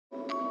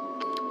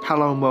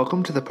Hello and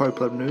welcome to the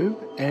Popular Noob,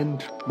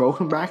 and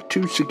welcome back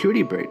to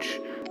Security Breach.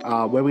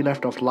 Where we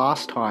left off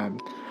last time,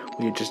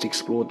 we had just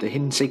explored the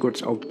hidden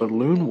secrets of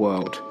Balloon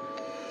World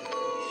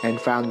and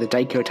found the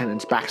daycare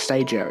attendant's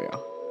backstage area.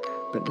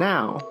 But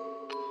now,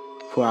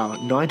 for our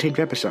 19th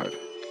episode,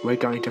 we're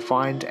going to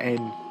find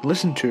and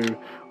listen to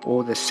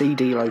all the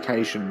CD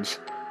locations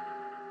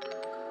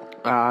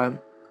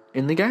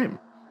in the game.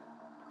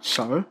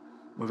 So,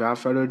 without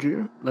further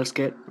ado, let's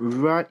get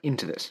right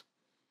into this.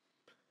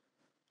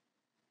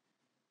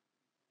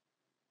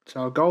 So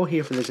our goal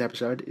here for this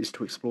episode is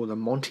to explore the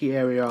Monty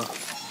area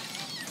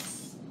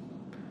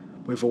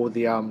with all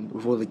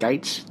the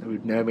gates that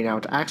we've never been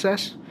able to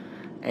access,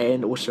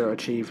 and also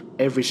achieve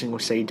every single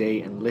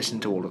CD and listen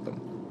to all of them.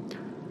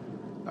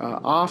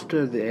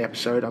 After the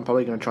episode, I'm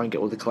probably going to try and get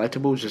all the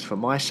collectibles just for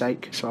my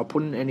sake, so I'll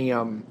put in any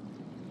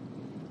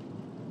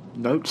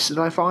notes that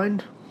I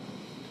find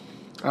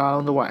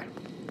on the way.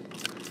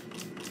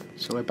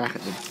 So we're back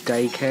at the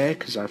daycare,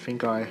 because I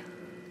think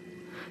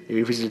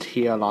we visited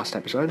here last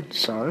episode,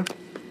 so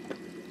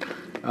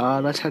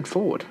let's head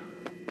forward.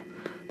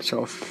 So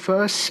our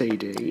first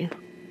CD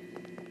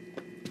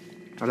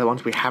are the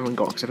ones we haven't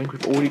got, because I think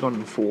we've already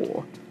gotten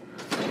 4.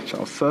 So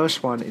our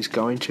first one is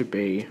going to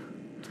be,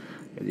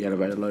 if the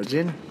elevator loads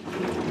in,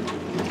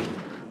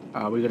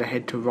 we're going to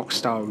head to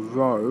Rockstar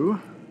Row,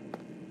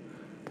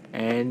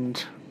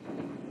 and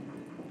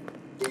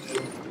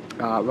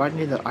right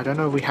near the, I don't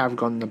know if we have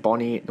gone the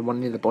one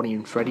near the Bonnie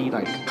and Freddy,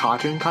 like,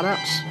 cartoon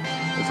cutouts,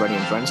 the Freddy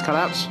and Friends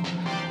cutouts,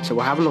 so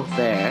we'll have a look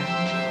there,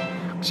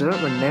 because I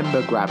don't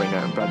remember grabbing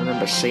it, but I don't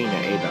remember seeing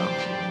it either,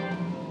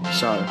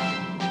 so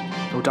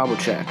we'll double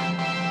check.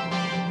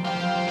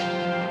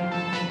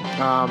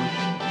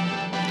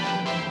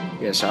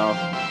 Yeah, so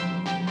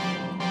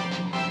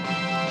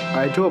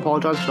I do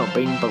apologise for not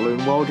being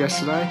Balloon World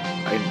yesterday,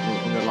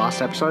 in the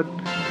last episode,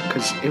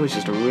 because it was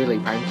just really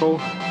painful.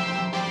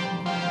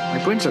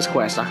 Like Princess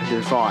Quest I can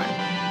do fine,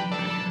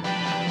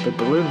 but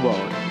Balloon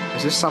World,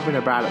 there's just something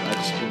about it I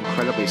just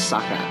incredibly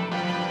suck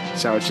at,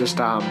 so it's just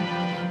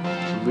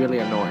really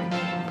annoying.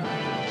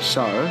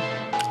 So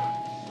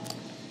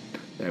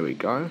there we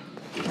go.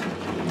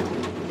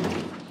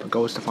 My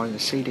goal is to find the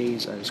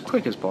CDs as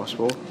quick as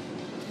possible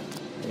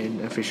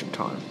in efficient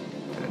time.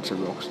 And it's a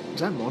Roxy.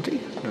 Is that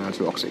Monty? No, it's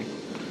Roxy. I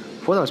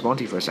thought that was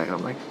Monty for a second.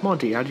 I'm like,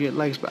 Monty, how'd you get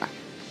legs back?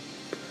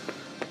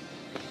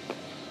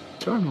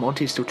 So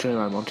Monty's still chilling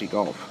around Monty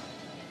Golf.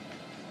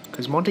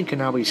 Because Monty can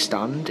now be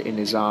stunned in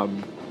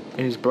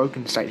his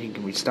broken state. He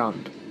can be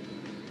stunned.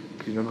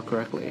 If you remember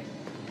correctly.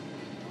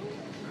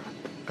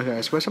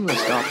 Okay, so where's some of the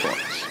start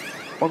blocks?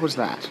 What was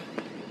that?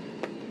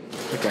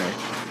 Okay,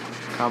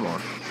 come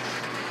on.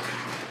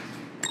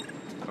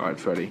 Alright,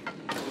 Freddy.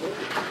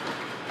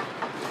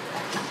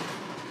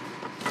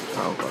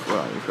 Oh god, where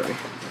are you, Freddy?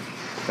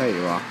 There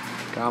you are.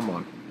 Come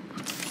on.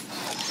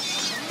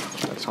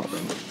 Let's hop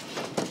in.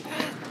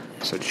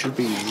 So it should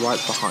be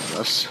right behind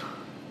us.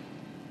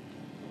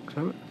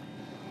 So,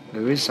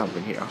 there is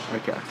something here.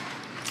 Okay.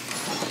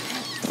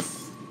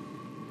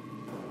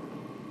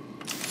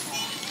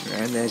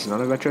 And there's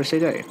another retro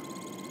CD.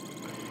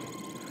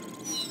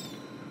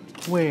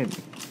 Win.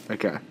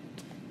 Okay.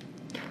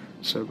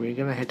 So we're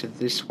going to head to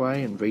this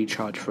way and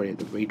recharge Freddy at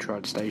the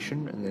recharge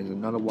station, and there's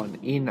another one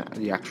in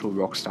the actual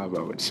Rockstar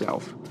Row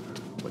itself,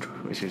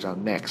 which is our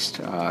next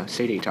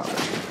CD target.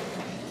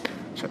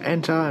 So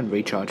enter and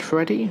recharge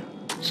Freddy,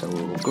 so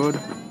we're all good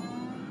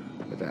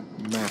with that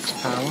max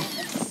power.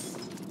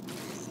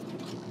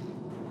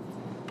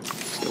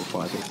 Still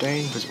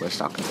 5:15 because we're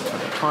stuck in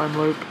a time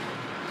loop.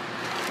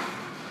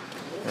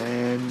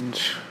 And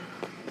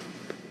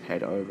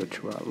head over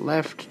to our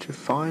left to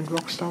find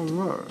Rockstar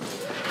Row.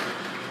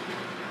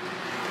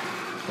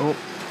 Oh,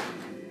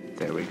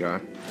 there we go.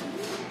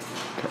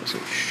 Okay, so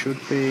it should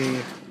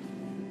be...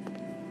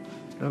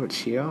 No, it's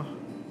here.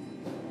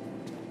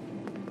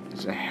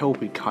 There's a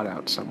helpy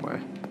cutout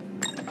somewhere.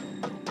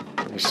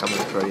 There's someone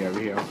Freddy over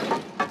here.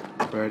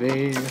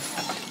 Freddy.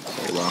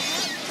 There you are.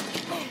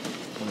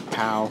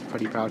 Pow,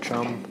 Freddy Pow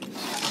Chum.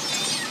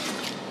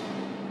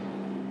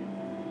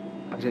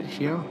 Is it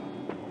here?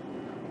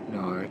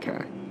 No,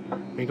 okay.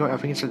 I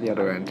think it's at the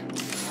other end.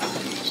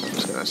 So I'm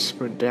just gonna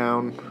sprint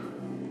down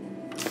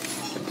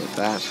and get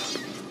that.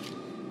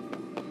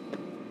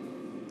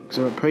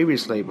 So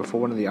previously,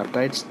 before one of the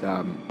updates,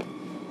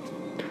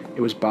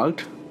 it was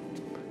bugged,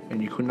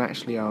 and you couldn't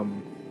actually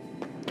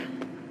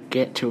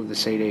get to the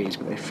CDs,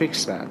 but they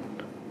fixed that.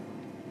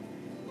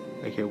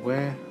 Okay,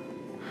 where?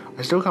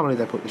 I still can't believe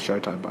they put the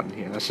Showtime button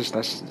here. That's just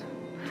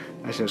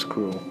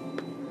cruel.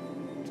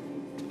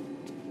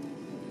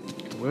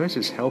 Where's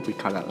this helpy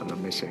cutout that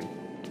I'm missing?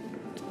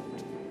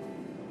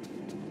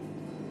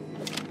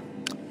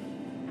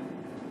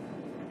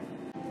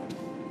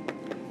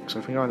 So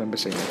I think I remember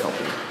seeing a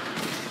helpy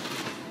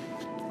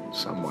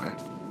somewhere.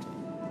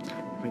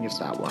 I think it's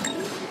that one.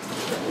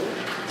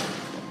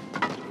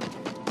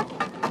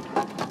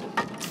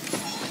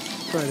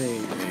 Freddy,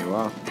 there you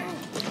are.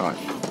 Alright.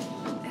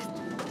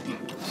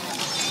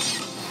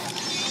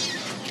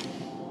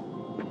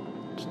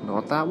 It's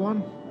not that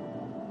one?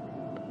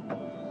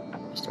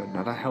 Is there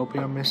another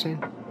helpy I'm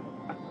missing?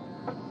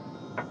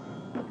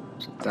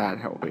 Is it that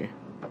helpy?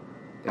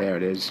 There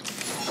it is.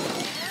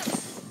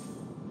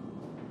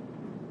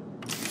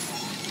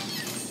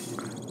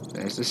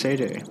 There's the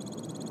CD.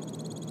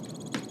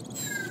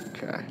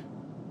 Okay.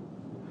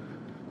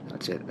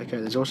 That's it. Okay,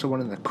 there's also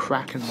one in the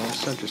Kraken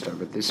monster just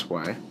over this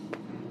way.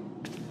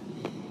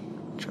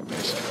 Which I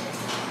missed.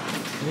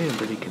 It's in a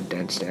pretty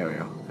condensed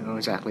area. They're not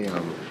exactly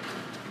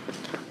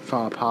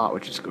far apart,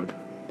 which is good.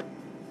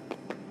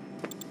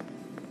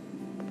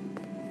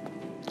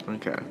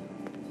 Okay.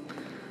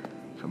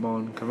 Come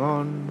on, come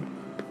on.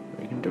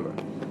 We can do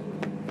it.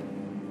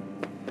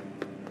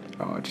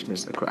 Oh, I just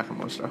missed the Kraken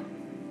monster.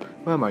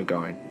 Where am I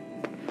going?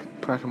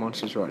 Kraken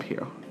monster's right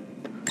here.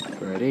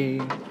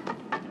 Ready?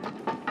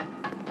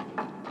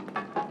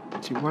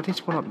 See, what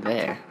is one up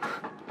there?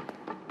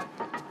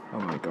 Oh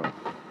my god.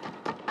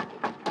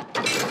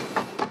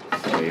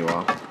 There you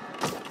are.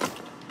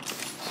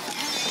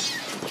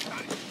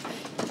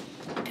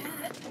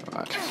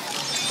 Right.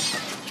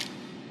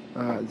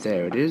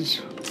 There it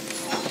is.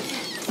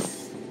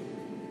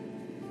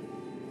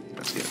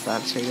 Let's get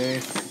that CD.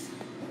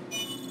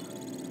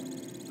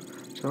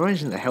 So the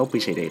reason the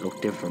Helpy CD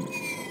looked different.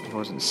 It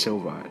wasn't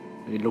silver.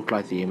 It looked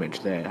like the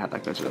image there. It had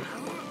like a sort of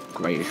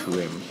greyish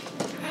rim.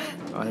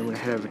 I then we're gonna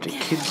head over to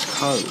Kids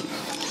Cove.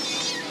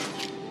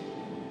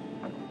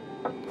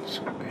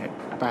 So we're gonna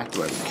head back to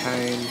where we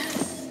came.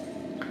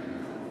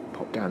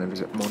 Pop down and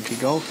visit Monty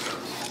Golf.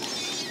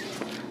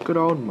 Good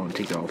old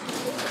Monty Golf.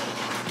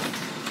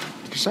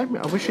 Just I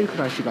wish you could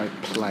actually like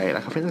play.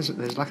 Like I think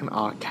there's like an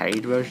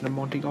arcade version of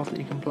Monty Golf that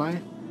you can play.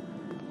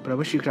 But I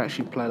wish you could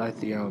actually play like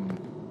the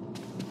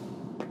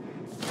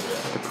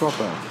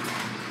proper.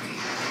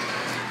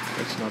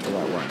 It's not the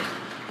right way.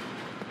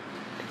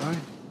 Did I?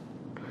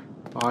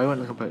 Oh, I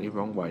went the completely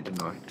wrong way,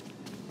 didn't I?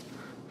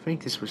 I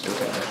think this was still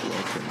technically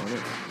atrium on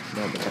it.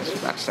 No, but that's the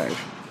backstage.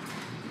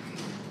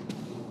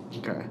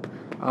 Okay.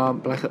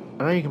 But like I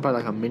know you can play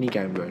like a mini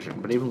game version,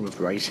 but even with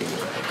racing,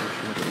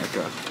 like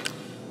a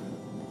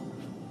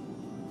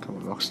come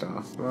on,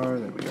 Rockstar. Oh,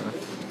 there we go.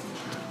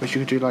 Wish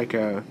you could do like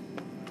a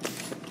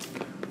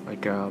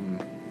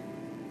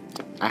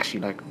actually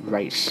like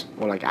race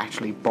or like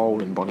actually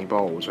bowl in Bonnie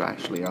Bowls or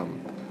actually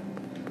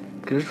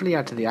because it's really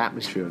add to the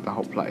atmosphere of the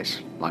whole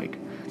place. Like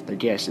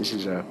yes, this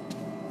is a.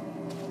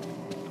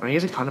 I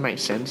guess it kind of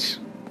makes sense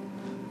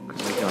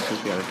because like, you're not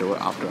supposed to be able to do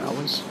it after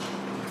hours.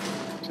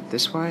 Is it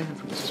this way? I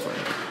think it's this way.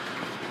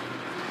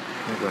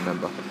 I never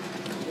remember.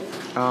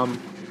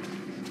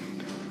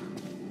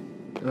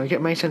 Like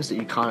it makes sense that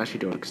you can't actually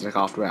do it because like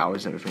after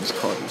hours and everything's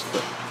closed,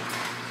 but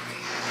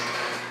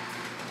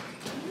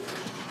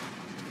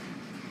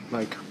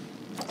like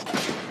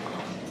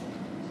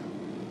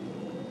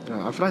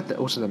I feel like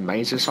also the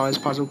maze size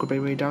puzzle could be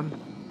redone.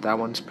 That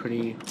one's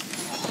pretty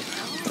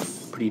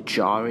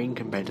jarring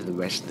compared to the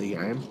rest of the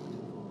game.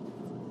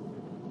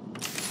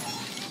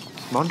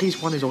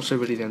 Monty's one is also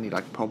really the only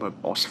like proper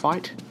boss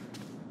fight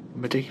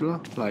in particular.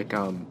 Like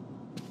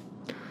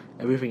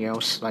everything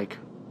else, like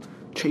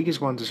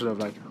Chica's one's a sort of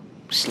like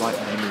slight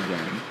mini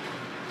game,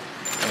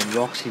 and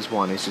Roxy's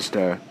one is just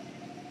a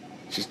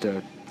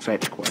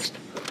fetch quest.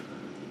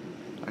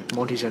 Like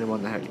Monty's the only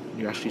one that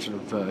you actually sort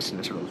of verse in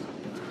a sort of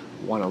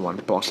one-on-one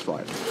boss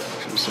fight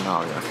sort of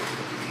scenario.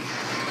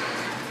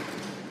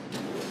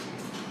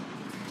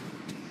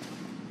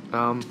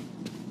 I'm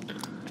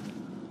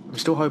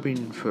still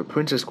hoping for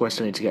Princess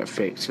Quest I need to get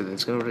fixed, so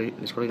there's probably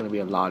going to be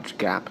a large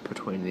gap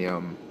between the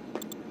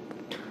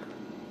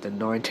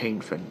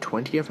 19th and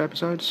 20th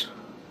episodes.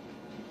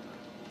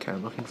 Okay,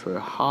 I'm looking for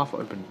a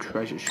half-open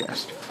treasure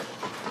chest.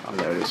 Oh,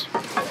 there it is.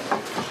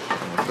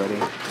 Come on, Freddy.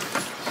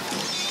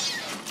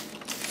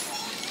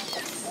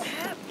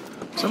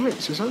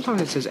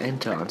 Sometimes it says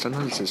enter and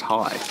sometimes it says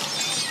hide.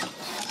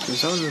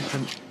 Does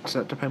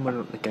that depend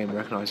whether the game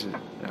recognises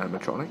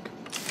animatronic?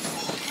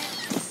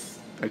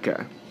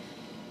 Okay.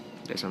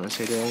 There's on a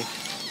CD.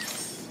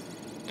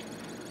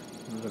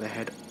 I'm going to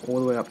head all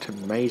the way up to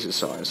Mazer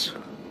size.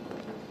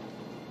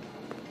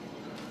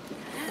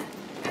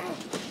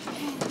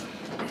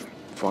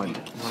 Find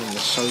one of the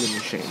solar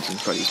machines in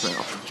Freddy's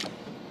mouth.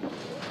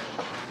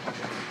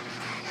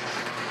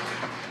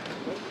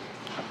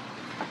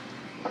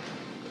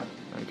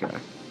 Okay.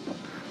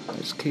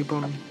 Let's keep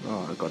on.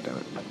 Oh, god damn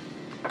it.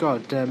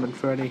 God damn it,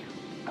 Freddy.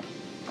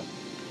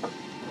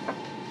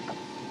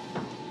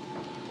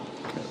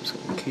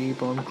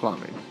 Keep on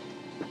climbing.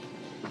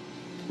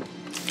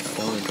 I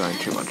don't want to drain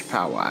too much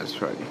power as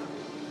Freddy,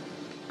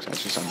 because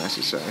that's just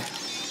unnecessary.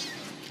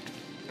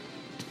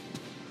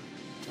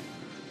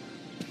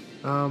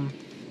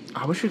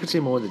 I wish we could see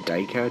more of the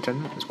daycare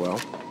attendant as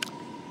well.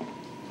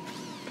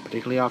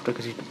 Particularly after,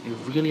 because he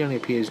really only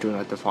appears during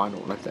like the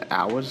final, like the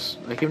hours,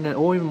 like even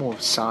more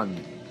of Sun.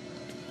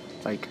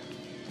 Like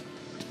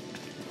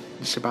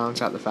just to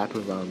balance out the fact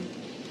with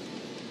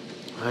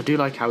I do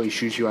like how he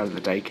shoots you out of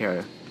the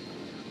daycare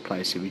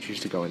place if you choose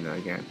to go in there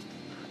again.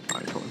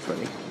 Alright, come on,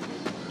 Freddy.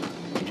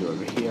 Need you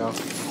over here.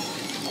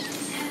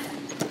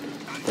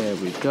 There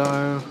we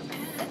go.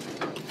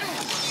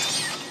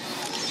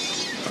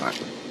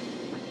 Right.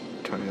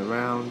 Turning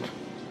around.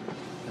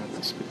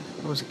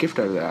 There was a gift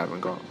over there I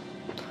haven't got.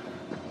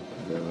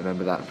 I'll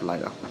remember that for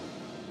later.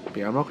 But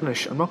yeah, I'm not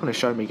gonna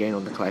show me again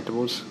on the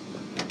collectibles.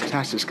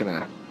 That's just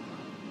gonna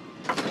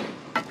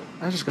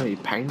be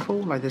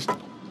painful. Like this,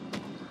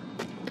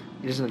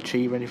 it doesn't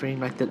achieve anything.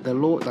 Like the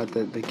law, like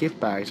the gift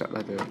bags,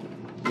 like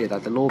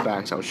the law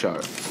bags I'll show.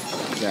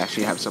 They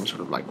actually have some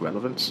sort of like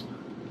relevance.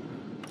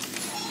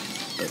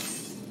 But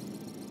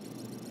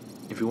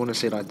if you want to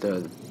see like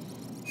the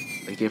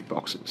gift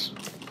boxes,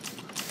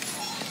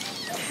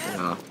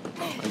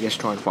 I guess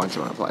try and find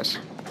some other place.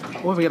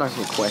 Or if you get like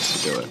a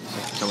request to do it, like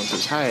if someone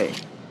says, "Hey,"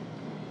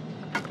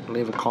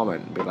 leave a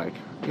comment and be like,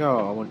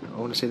 "Yo, I want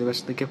to see the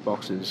rest of the gift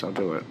boxes." I'll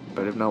do it.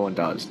 But if no one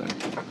does, then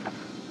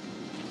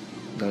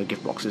no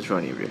gift boxes for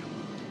any of you.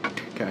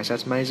 Okay, so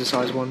that's Mazer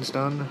size 1's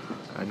done.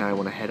 And now I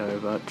want to head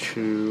over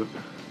to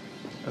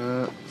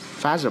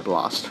Phaser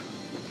Blast.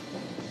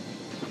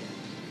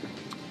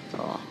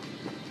 Oh,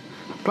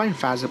 playing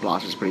Phaser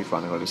Blast is pretty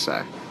fun, I gotta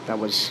say. That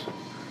was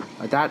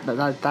that's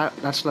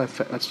what I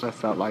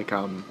felt like.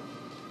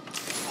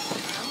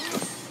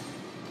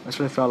 That's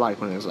what it felt like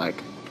when it was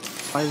like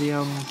play the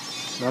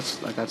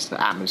that's the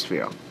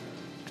atmosphere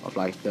of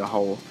like the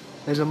whole.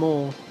 There's a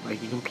more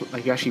like you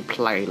can you actually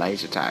play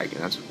laser tag,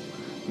 and that's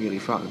really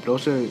fun. But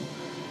also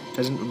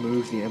doesn't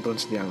remove the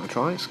influence of the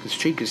animatronics because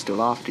Chica's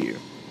still after you.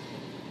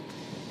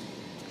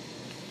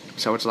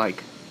 So it's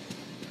like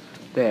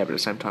there, but at the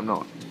same time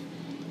not.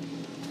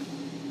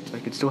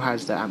 Like it still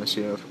has the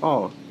atmosphere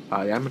of the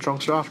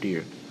animatronics are after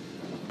you,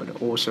 but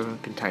it also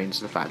contains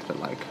the fact that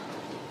like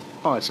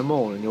it's a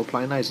mall and you're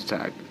playing laser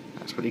tag.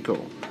 That's pretty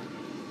cool.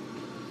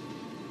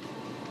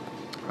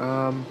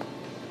 I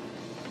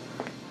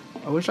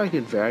wish I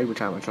could vary which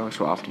animatronics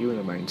were after you in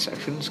the main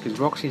sections, because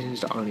Roxy seems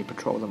to only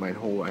patrol the main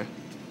hallway.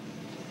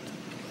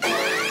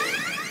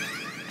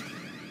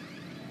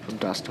 From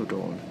dusk till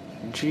dawn.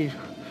 And she,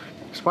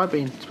 despite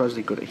being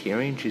supposedly good at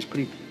hearing, she's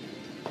pretty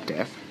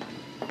deaf.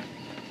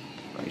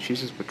 Like,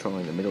 she's just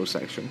patrolling the middle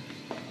section.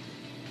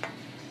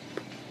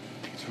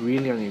 It's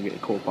really only going to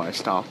get caught by a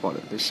staff bot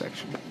at this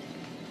section.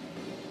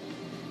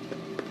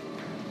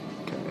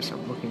 Okay, so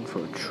I'm looking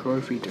for a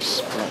trophy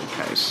display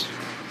case.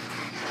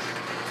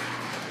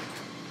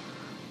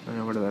 I don't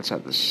know whether that's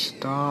at the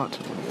start,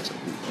 or whether it's at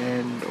the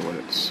end, or whether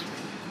it's...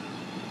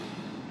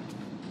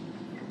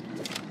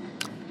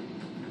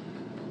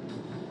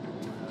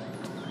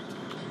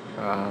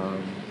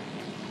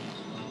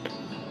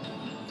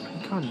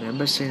 I can't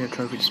remember seeing a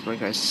trophy display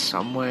case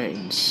somewhere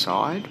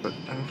inside, but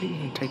I don't think you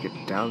can take it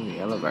down the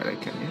elevator,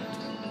 can you?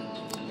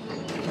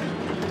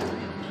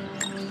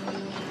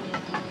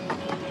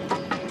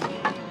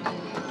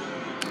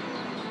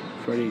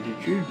 Freddy,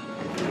 did you?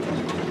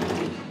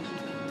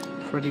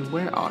 Freddy,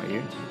 where are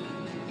you?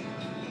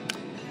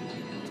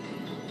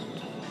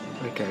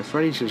 Okay,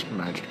 Freddy's just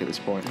magic at this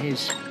point.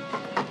 He's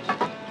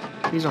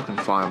not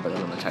confined by the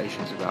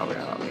limitations of our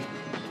reality.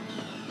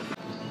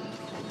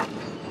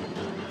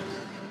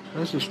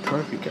 Where's this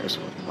trophy case?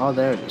 Oh,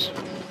 there it is.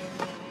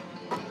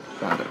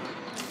 Found it.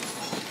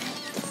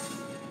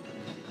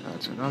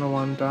 That's another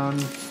one done.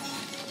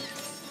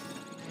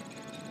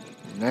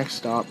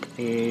 Next up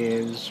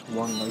is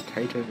one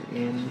located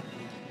in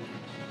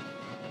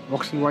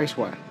Roxy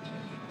Raceway.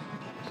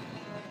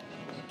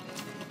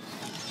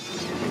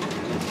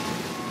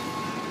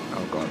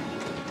 Oh god.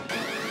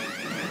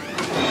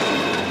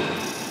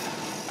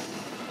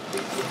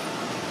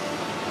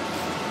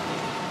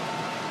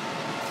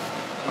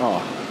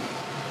 Oh.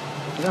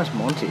 That's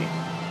Monty.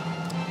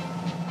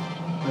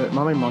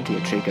 Mummy, Monty,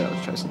 or Chica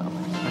was chasing up.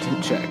 I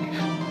didn't check.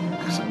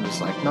 Because I'm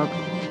just like, nope,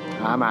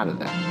 I'm out of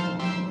there. I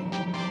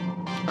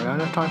don't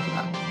have time for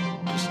that.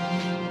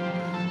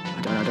 I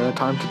don't have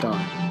time to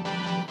die.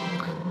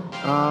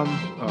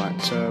 Alright,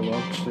 so we're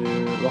on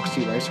to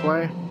Roxy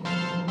Raceway.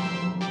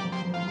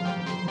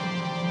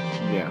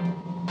 Yeah.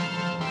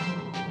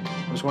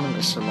 There's one in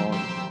the salon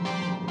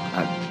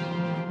at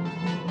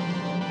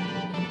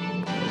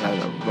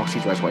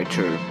Roxy's Raceway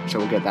 2, so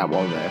we'll get that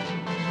while there.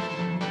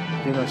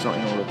 I think that's not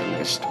in order of the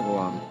list,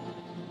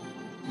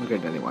 we'll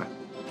get it anyway.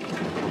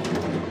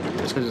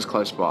 Just because it's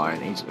close by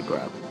and easy to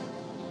grab.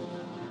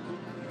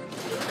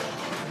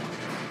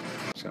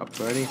 So,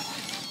 Freddy.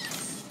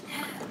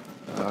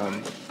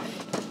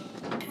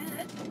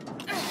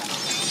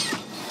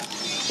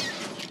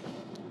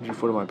 I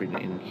thought it might be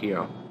in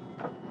here.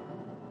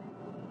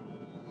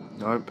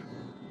 Nope.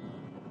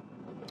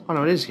 Oh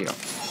no, it is here.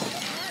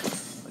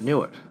 I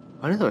knew it.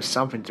 I knew there was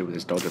something to do with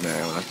this Dodger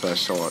area when I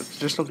first saw it.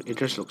 It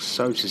just looks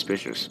so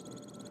suspicious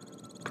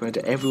compared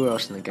to everywhere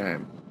else in the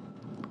game.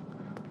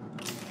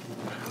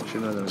 I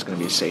should know there was going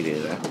to be a CD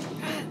there.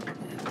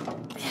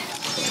 Okay,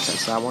 so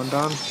that's that one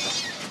done.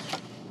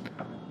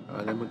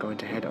 Then we're going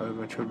to head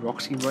over to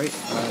Roxy the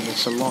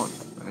salon,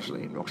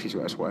 actually, in Roxy's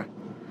Raceway,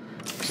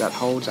 because that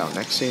holds our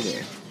next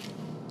CD.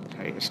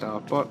 Take a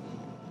staff bot.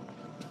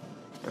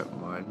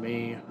 Don't mind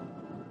me.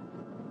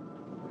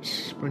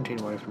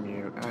 Sprinting away from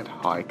you at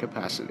high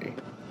capacity.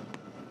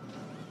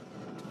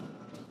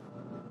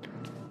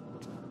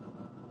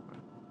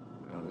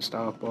 the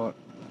Starbot.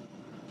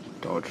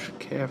 Dodge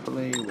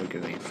carefully. We're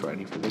going to need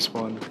Freddy for this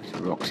one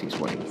because Roxy's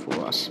waiting for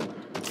us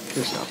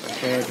just up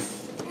ahead.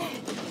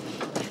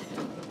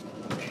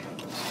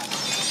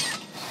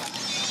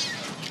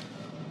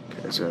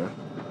 Okay, there's a...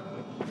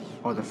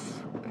 Oh,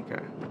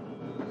 okay.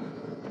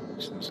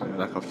 So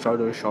like a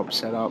Photoshop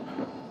setup,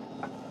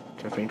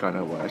 which I think I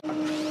know where.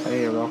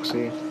 Hey,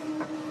 Roxy.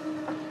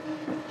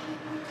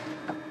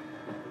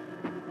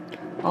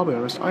 I'll be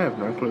honest, I have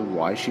no clue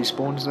why she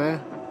spawns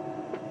there.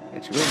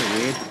 It's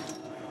really weird.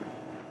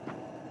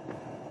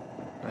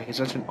 Like, it's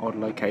such an odd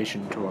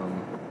location to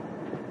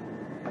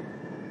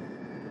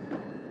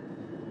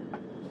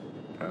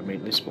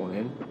immediately spawn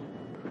in.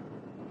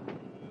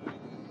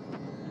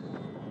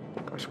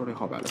 Gosh, what a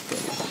hop out of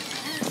Freddy.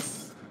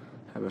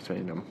 Have a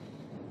feeling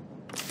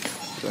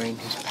drain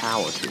his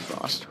power too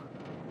fast.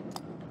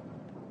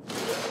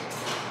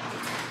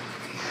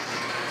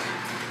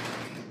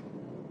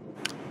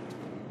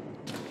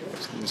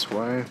 This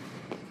way.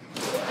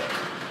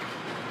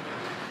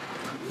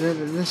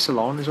 The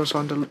salon is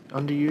also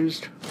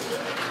underused.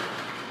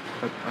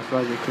 I feel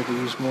like they could be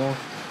used more.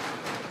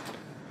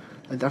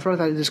 And I feel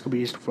like this could be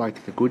used for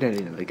like the good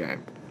ending of the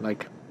game.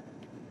 Like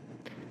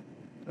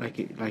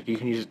you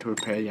can use it to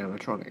repair the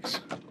animatronics.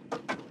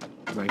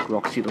 Make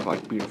Roxy look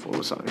like beautiful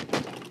or something.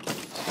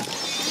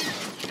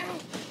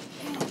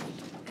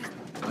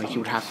 Like you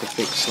would have to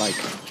fix like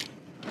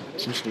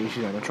essentially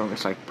using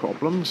animatronics like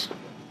problems.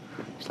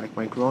 It's like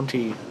make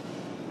Monty,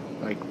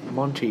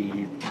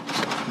 you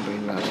stop from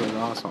being that sort of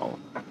asshole.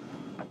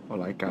 Or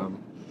like, okay,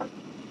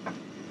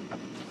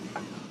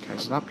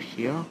 is it up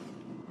here?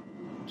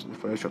 So the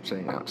Photoshop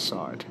setting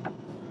outside. I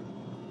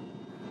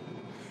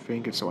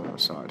think it's the one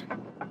outside.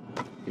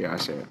 Yeah, I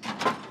see it.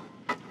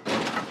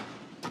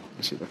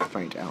 I see the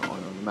faint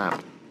outline on the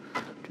map.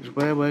 Which is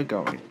where we're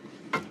going.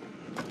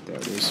 There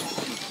it is.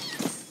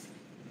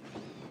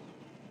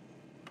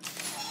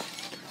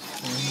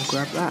 And we'll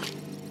grab that.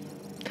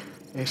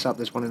 Next up,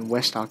 there's one in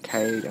West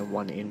Arcade and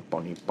one in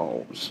Bonnie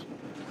Bowls.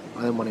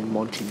 And then one in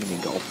Monty Mini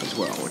Golf as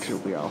well, which will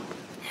be our...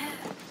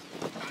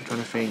 I'm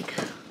trying to think...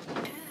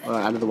 Well,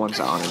 out of the ones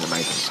that aren't in the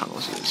maintenance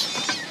tunnels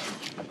is...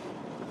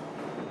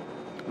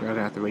 We're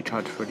gonna have to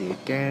recharge Freddy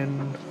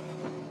again.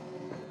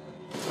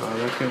 I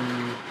reckon...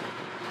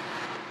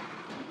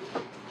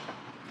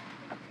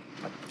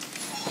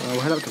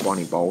 we'll head up to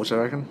Bonnie Bowls, I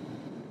reckon.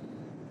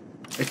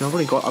 I've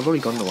already gone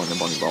to one in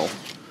Bonnie Bowl.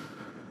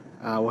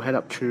 We'll head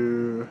up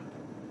to...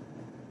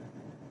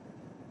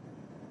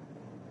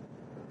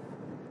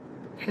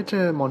 Head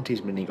to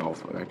Monty's Mini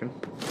Golf, I reckon.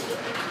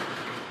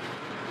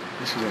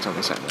 This is on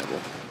the same level.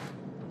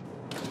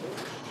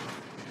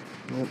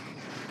 Nope.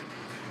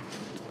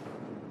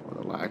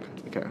 What a lag.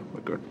 Okay,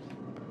 we're good.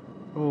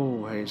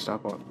 Oh, hey,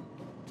 Starbot.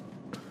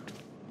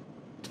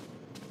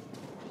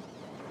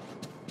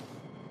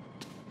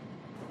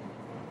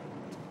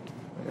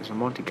 There's a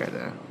Monty gate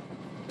there.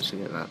 Let's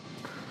get that.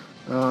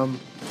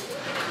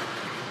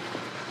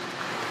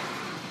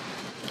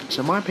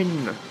 So in my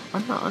opinion,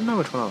 I know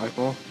which one I like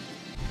more.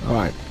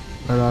 Alright,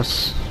 let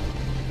us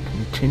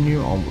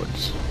continue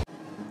onwards.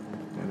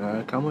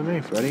 And come with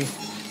me, Freddy.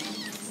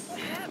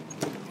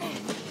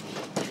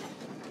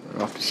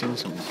 We're off to sing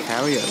some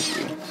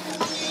karaoke.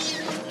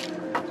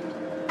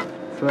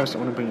 First, I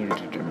want to bring you to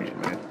the Music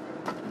Man.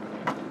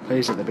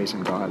 Please let there be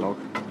some dialogue.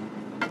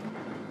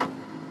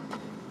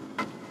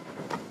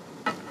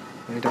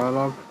 Any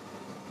dialogue?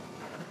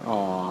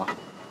 Aww.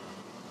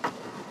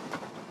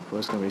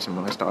 There's gonna be some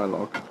nice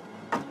dialogue.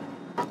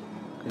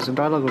 There's some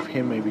dialogue with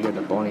him maybe go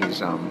to Bonnie's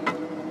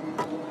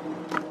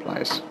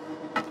place.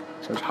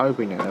 So I was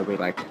hoping that there'll be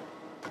like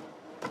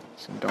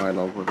some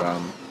dialogue with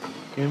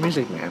DJ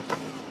Music Man.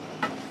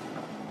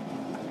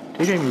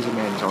 DJ Music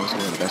Man is honestly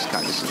one of the best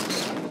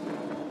characters.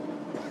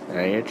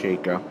 Hey,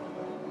 Chica.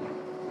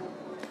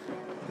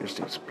 Just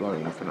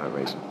exploding for no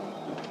reason.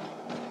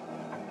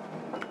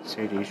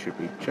 CD should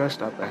be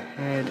just up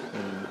ahead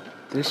in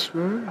this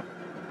room.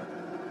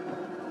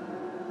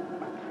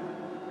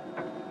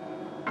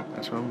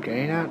 That's what I'm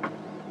getting at.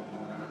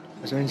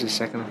 There's only a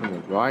second from the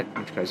right, in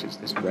which case it's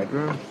this red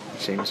room,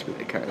 which seems to be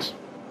the case.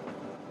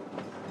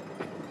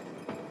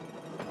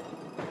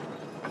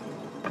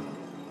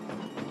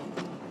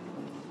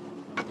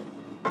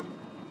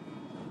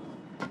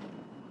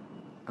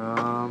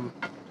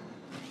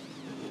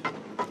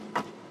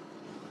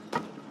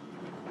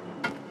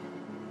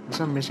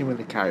 I'm missing where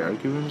the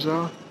karaoke rooms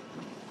are.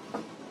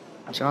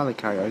 These are the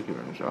karaoke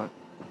rooms, right?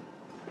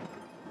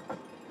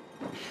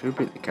 It should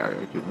be the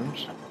karaoke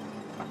rooms.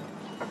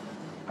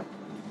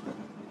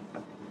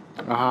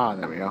 Aha,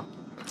 there we are.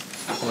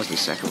 What was the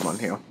second one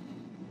here?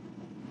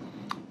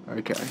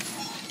 Okay.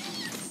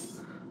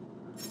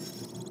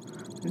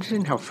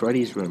 Interesting how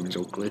Freddy's room is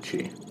all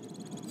glitchy.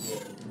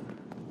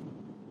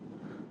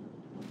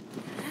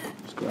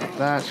 Let's grab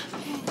that.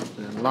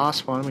 And then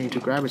last one we need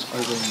to grab is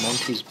over in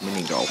Monty's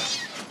Mini Golf.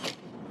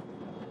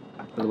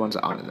 The ones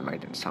that aren't in the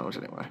maintenance tunnels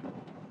anyway.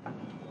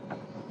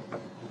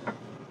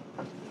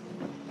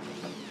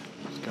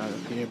 Let's go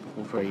up here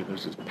before Freddy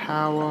loses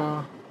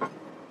power.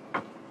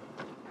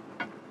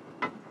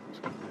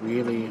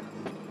 really...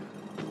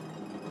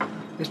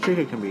 This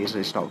trigger can be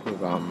easily stopped with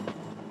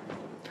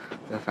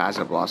the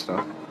Phaser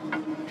Blaster.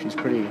 She's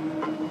pretty...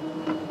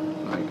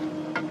 like...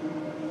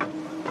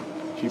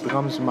 She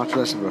becomes much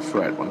less of a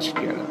threat once you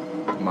get it,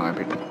 in my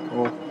opinion.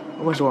 Or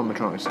almost all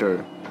animatronics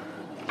do.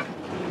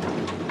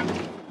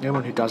 The only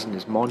one who doesn't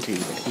is Monty,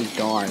 but he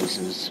dies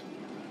as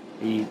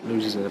he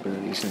loses his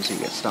ability as soon as he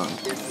gets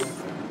stunned.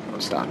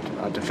 Not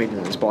stunned, defeated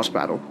in this boss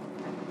battle.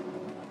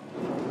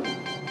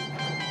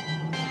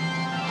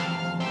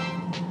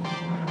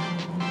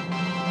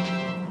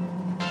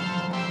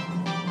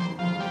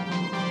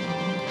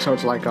 So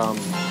it's like, okay,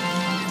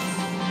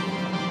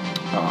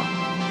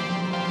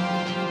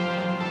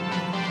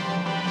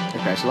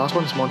 so last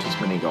one is Monty's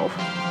mini golf.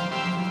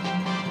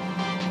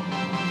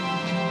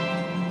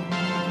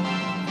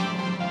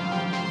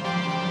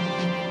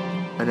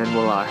 And then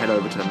we'll head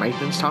over to the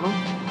maintenance tunnel,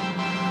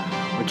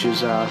 which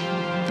is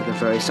at the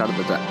very start of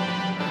the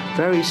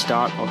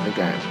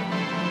game,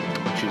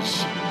 which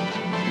is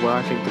where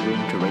I think the room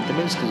to read them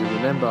is. Because you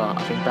remember,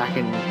 I think back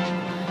in the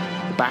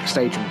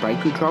backstage and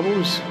breakthrough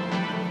troubles,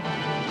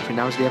 I think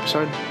that was the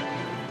episode.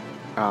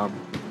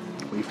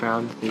 We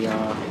found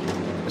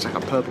there's like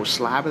a purple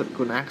slab that we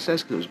couldn't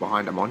access because it was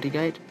behind a Monty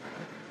gate.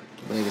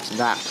 I believe it's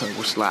that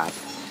purple slab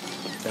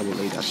that will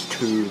lead us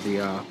to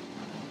the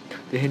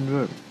hidden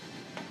room,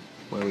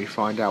 where we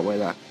find out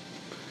where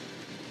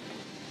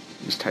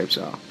these tapes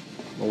are,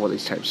 or what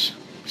these tapes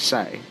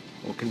say,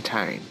 or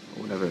contain,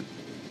 or whatever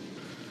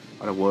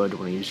other word you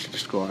want to use to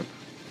describe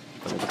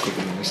whatever could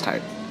be in this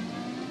tape.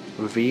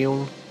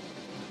 Reveal.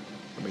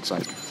 It's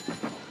like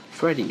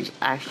Freddy is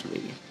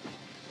actually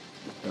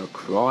a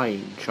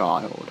crying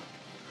child.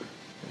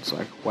 It's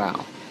like,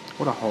 wow,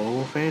 what a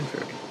horrible fan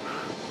theory.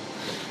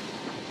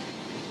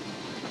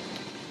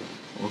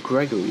 Or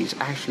Gregory is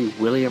actually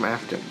William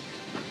Afton.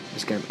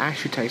 This game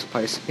actually takes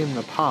place in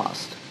the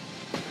past.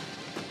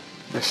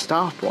 The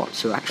staff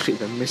bots are actually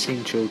the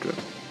missing children.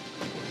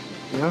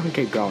 You know, I can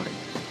keep going.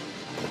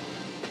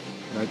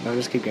 No,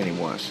 just keep getting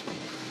worse.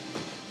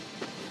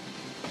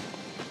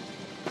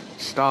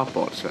 Staff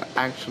bots are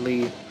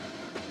actually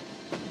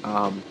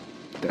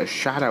the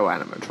shadow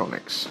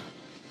animatronics.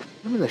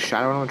 Remember the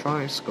shadow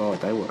animatronics?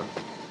 God, they were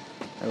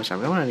something. I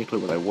don't have any clue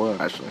what they were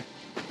actually.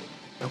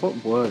 Now, what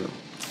were them?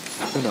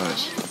 Who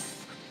knows?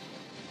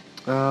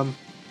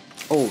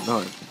 Oh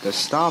no, the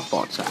staff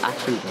bots are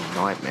actually the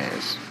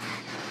nightmares.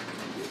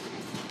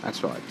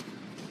 That's right.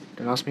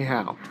 Don't ask me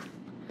how.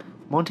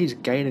 Monty's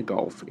Gator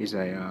Golf is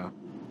a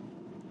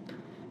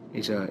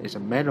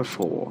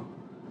metaphor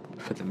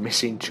for the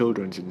missing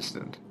children's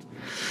incident,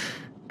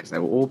 because they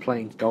were all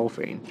playing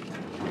golfing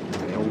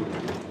and they all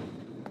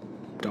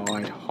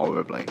died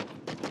horribly.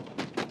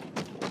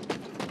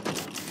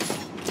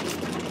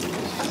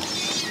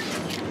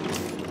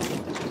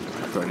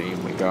 Freddy,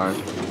 in we go.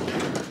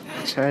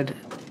 Let's head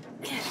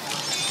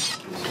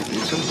to do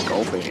some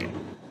golfing.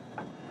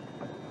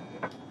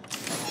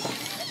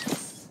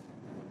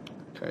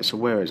 Okay, so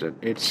where is it?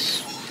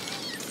 It's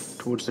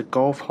towards the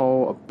golf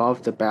hole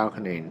above the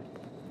balcony.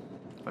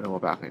 I know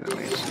what balcony that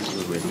means. This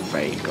is a really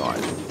vague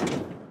guide.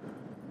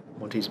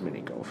 Monty's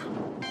mini golf.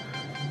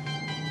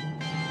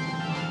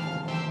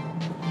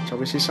 It's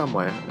obviously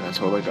somewhere, and that's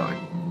where we're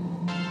going.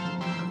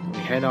 We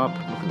head up,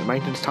 look at the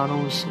maintenance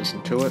tunnels,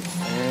 listen to it,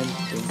 and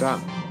we're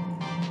done.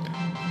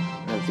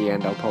 And at the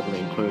end, I'll probably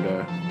include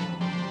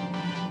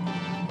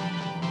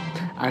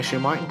Actually,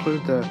 I might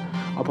include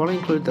I'll probably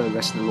include the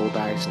rest of the lore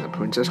bags in the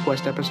Princess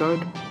Quest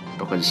episode,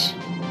 because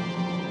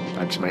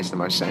that just makes the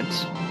most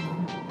sense.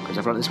 Because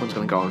I feel like this one's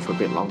going to go on for a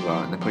bit longer,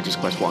 and the Princess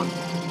Quest one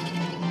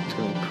is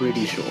going to be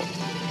pretty short.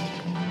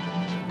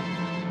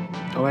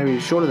 Or maybe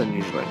shorter than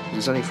usually, because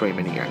there's only 3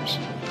 minigames.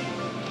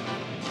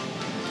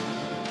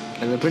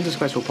 And the Princess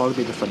Quest will probably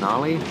be the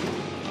finale,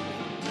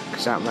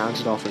 because that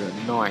rounds it off at a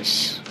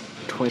nice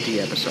 20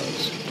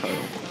 episodes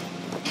total,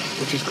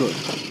 which is good.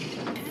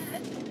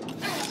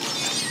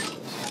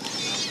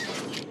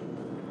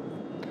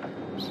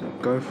 So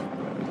go for a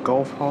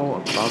golf hole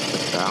above the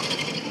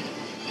balcony.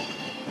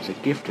 There's a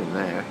gift in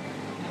there.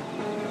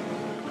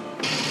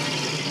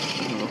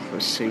 Look for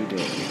a CD.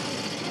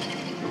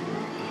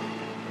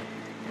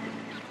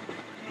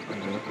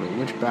 I'm look at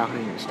which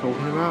balcony it's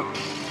talking about.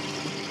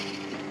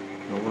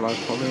 Nor will I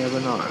probably ever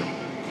know.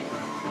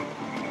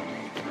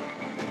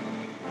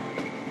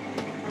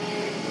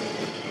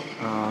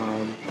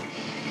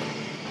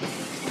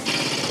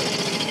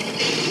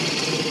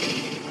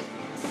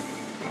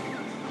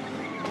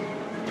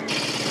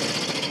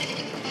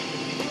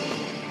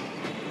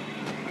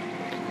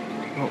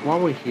 Well, while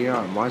we're here,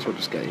 I might as well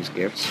just get these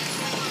gifts.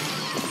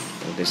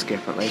 Or this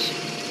gift at least.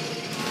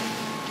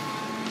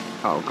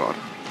 Oh god.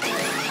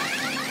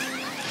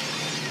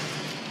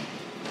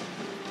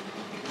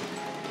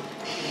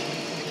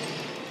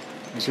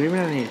 Is there even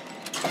any... Did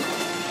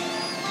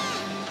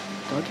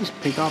I just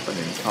pick up an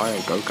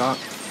entire go-kart?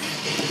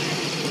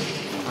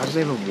 How does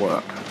it even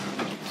work?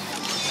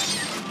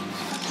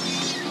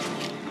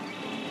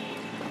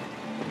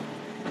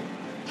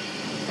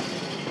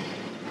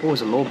 Oh,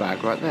 there's a lore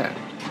bag right there.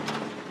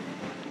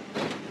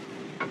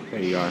 There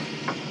you go.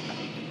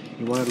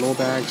 You wanted law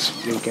bags,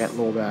 you get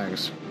law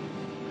bags.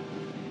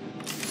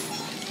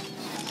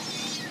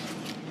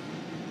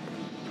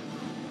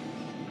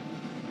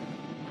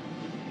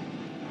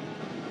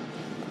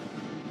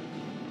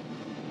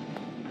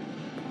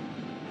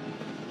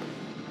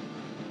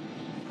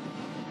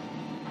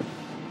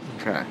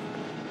 Okay.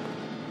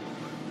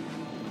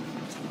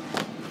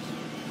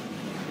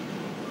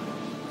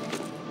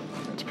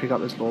 Let's pick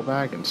up this law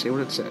bag and see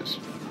what it says.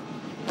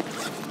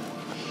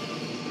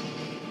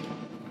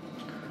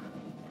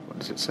 What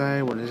does it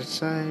say? What does it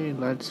say?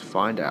 Let's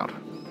find out.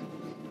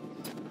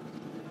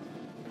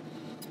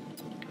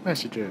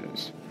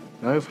 Messages.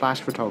 No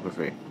flash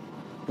photography.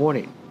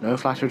 Warning, no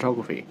flash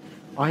photography.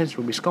 Items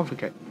will be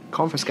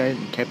confiscated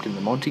and kept in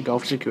the Monty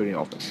Golf security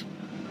office.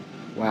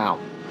 Wow.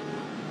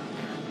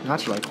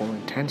 That's what I call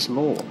intense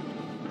law.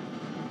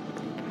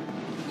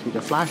 See,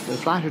 the flash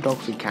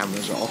photography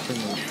cameras are often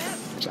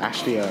it's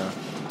actually a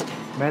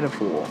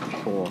metaphor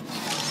for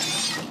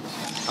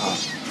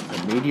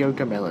the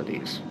mediocre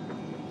melodies.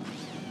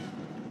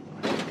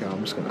 Okay,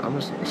 I'm just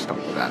gonna stop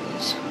with that.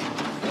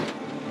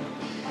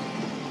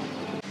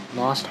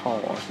 Last hole.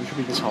 So it should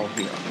be this hole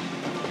here.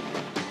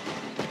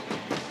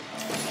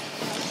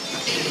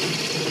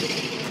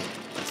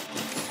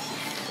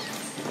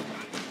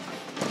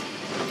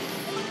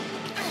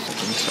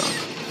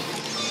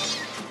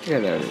 Yeah,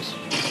 there it is.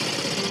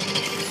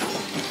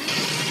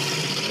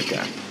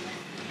 Okay.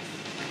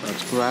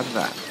 Let's grab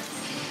that.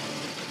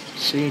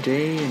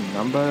 CD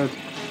number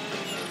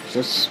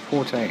just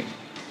 14.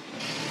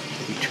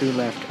 There'll be 2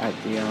 left at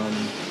the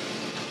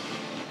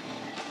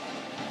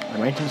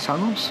maintenance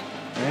tunnels,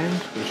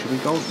 and we should be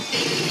golden.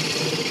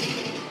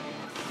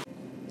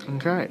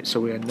 Okay,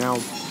 so we are now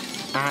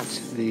at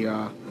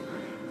the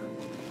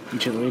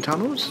utility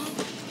tunnels.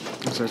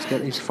 So let's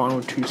get these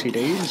final 2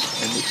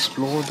 CDs and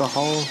explore the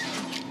whole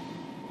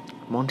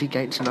Monty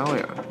Gate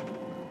scenario,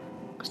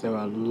 because there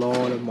are a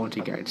lot of Monty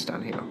Gates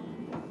down here.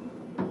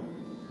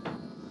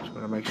 So I'm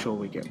going to make sure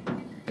we get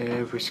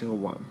every single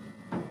one.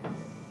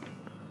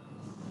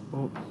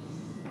 Oh.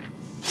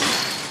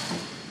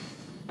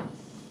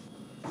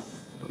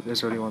 Look,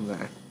 there's already one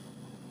there.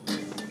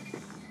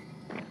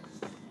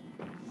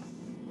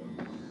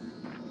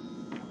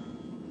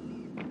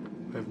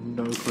 I have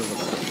no clue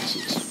what this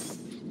is.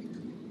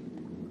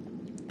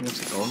 I think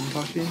it's a golden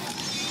plushie.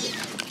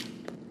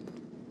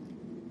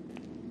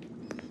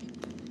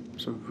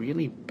 It's a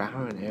really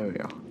barren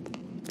area.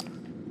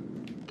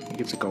 I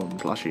think it's a golden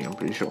plushie, I'm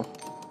pretty sure.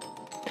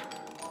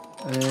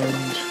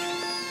 And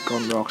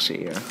golden rocks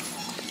here.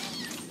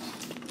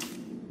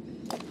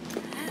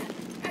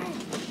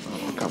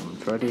 Oh, come on,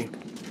 Freddy.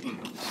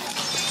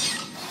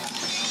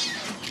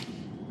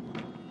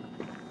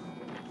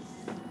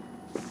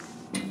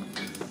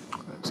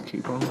 Let's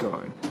keep on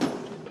going.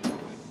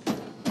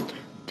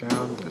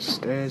 Down the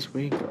stairs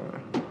we go.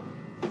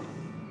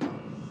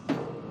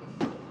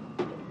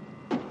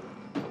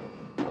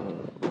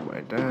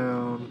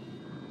 Down,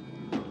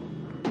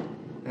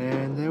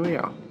 and there we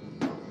are.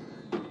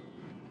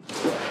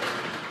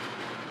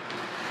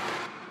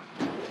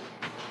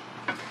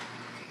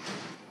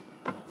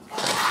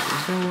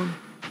 Is there one?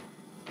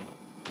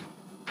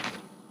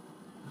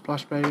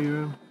 Plush baby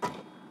room?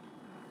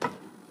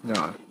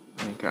 No.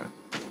 Okay.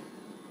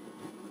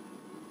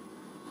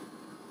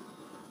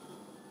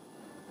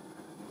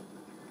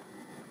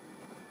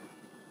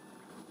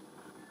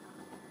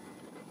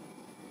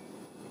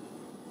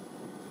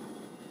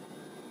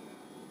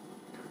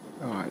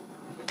 Alright.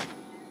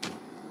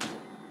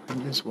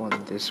 And this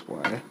one this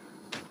way.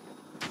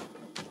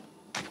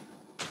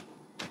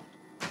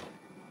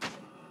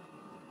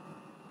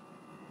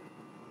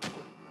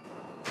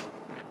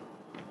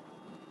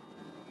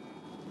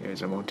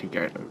 There's a Monty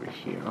Gate over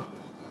here.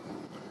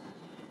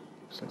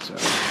 So let's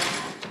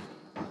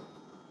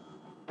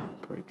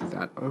break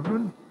that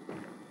open.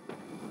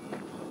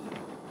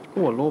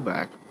 Oh, a law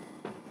bag.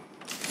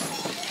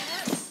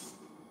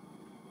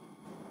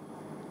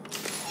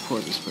 For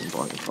this spring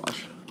body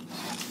flush.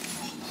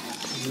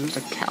 There's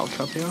a couch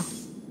up here.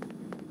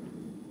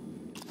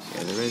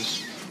 Yeah, there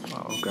is.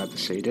 I'll grab the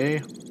CD.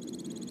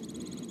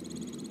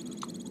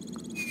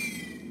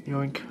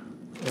 Yoink.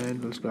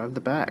 And let's grab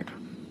the bag.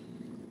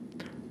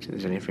 See if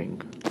there's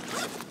anything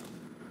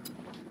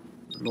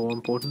law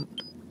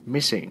important.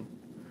 Missing.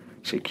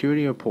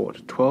 Security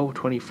report,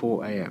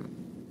 12:24 AM.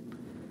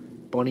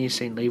 Bonnie is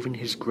seen leaving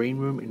his green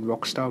room in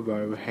Rockstar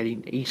Row,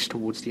 heading east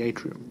towards the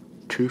atrium.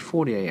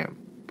 2:40 AM.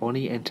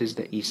 Bonnie enters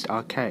the East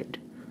Arcade.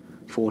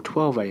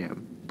 4:12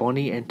 AM.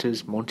 Bonnie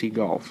enters Monty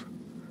Golf.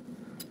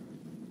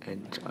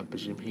 And I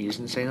presume he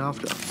isn't seen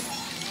after.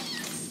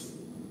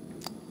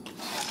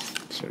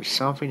 So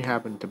something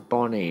happened to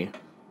Bonnie,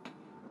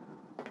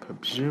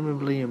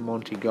 presumably in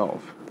Monty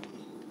Golf.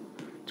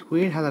 It's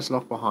weird how that's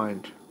locked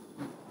behind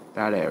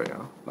that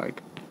area.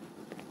 Like,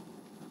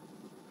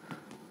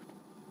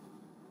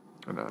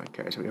 oh no,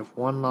 okay, so we have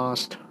one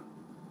last.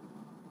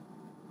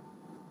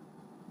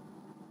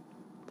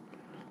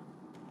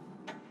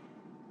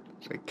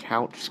 There's a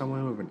couch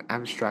somewhere with an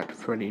abstract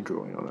Freddy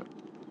drawing on it.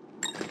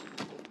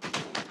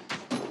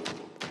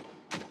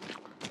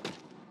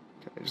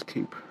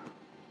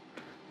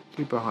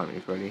 Keep behind me,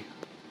 Freddy.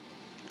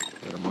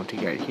 Got a Monty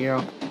gate here.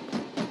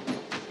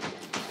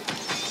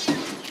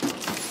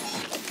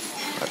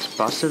 Let's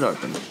bust it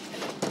open.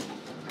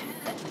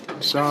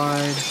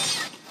 Inside.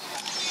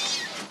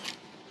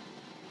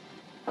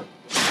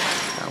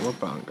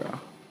 Cowabunga.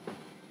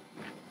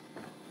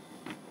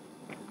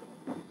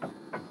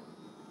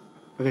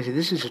 Okay, so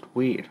this is just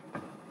weird.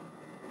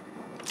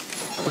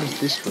 What is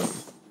this room?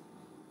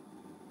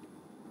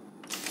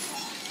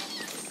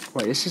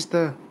 Wait, this is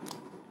the...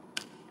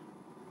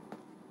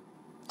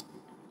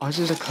 Oh, this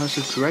is a Curse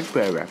of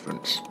Dreadbear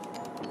reference.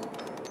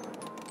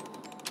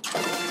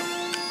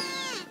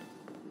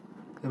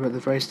 But at the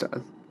very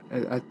start,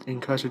 in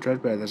Curse of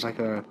Dreadbear, there's like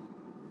a...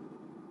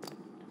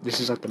 This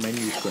is like the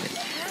menu screen,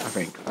 I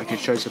think. Like it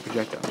shows the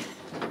projector.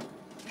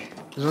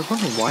 Because I was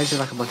wondering, why is there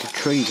like a bunch of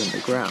trees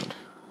underground?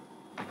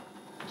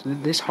 So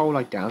this whole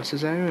like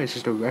downstairs area is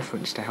just a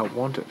reference to Help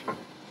Wanted.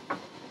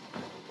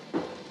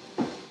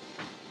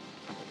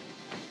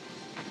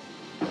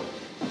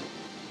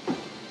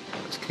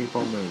 Let's keep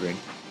on moving.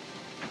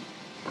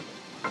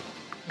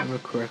 If I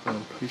remember correctly,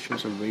 I'm pretty sure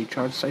there's a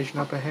recharge station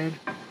up ahead.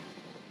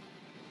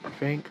 I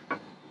think.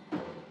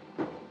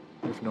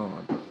 If not,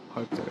 I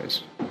hope there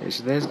is. Okay,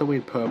 so there's the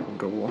weird purple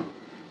door.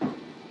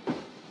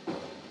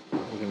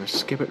 We're gonna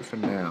skip it for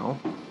now.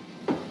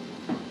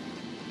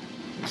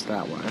 It's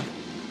that way.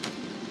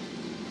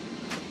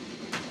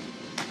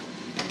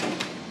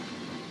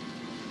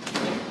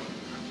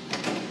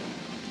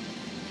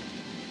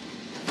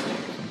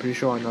 I'm pretty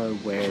sure I know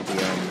where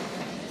the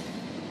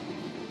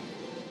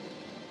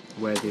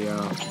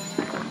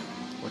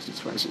what's its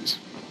face is.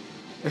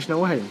 There's no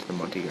way into the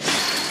Monty Gate.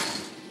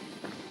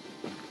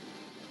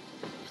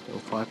 Still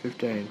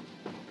 5:15.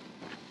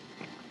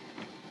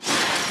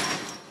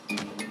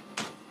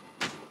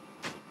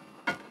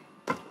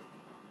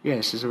 Yeah,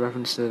 this is a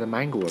reference to the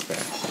Mangle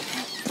affair.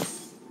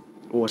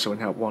 Also in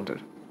Help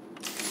Wanted.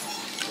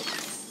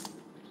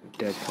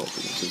 Dead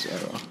confidence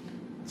error.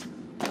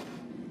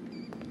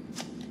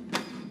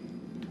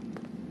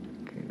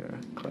 Okay,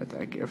 collect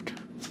that gift.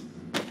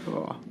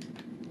 Oh.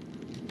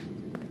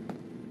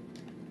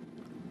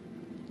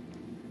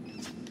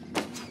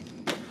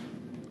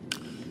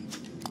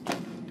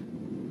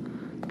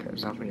 Okay,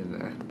 there's nothing in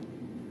there.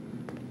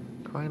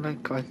 Can I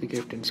like collect the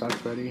gift inside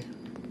Freddy?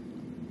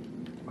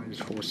 Find his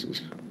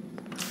forces.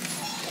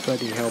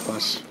 Freddy, help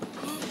us.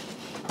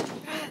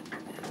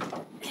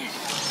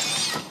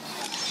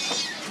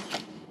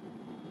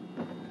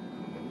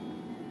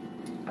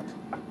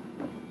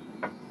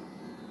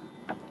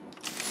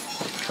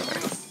 Okay.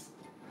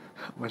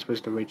 Am I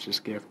supposed to reach this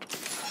gift?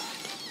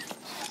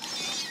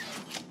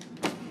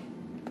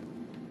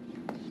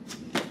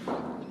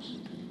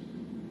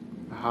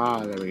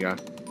 Aha, there we go.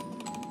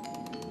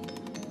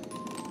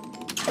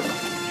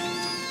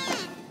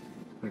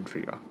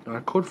 Figure. Now,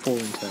 I could fall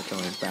into that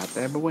giant bat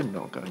there, but we're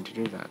not going to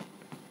do that.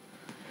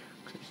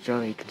 It's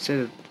generally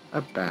considered a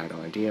bad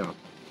idea. Okay,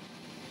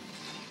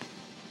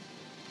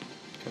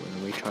 we're going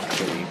to recharge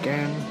Freddy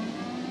again.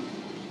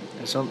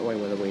 It's not the way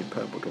where the weird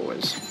purple door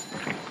is.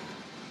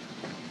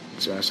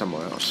 It's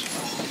somewhere else.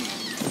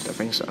 I don't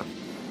think so.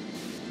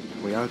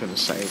 We are going to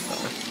save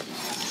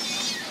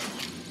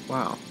though.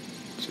 Wow,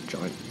 it's a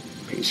giant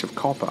piece of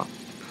copper.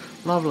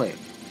 Lovely.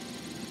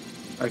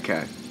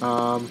 Okay,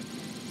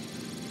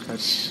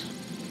 let's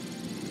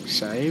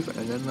save,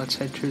 and then let's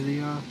head to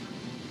the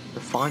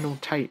final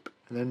tape,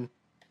 and then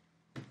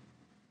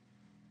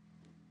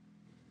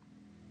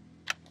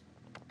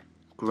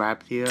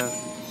grab the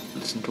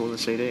listen to all the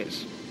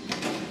CDs.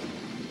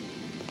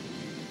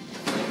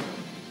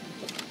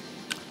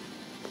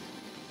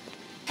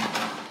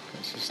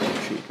 This is the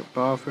Chica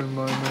bathroom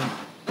moment.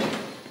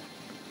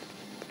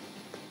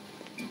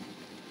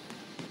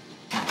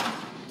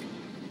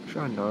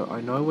 Sure,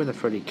 I know where the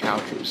Freddy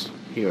couch is.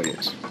 Here it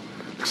is.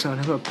 So I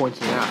never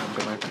pointed it out and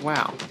been like,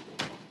 wow.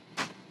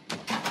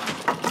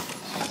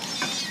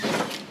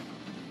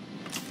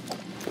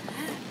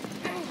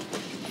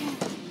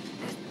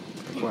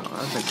 Wow,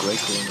 that's a great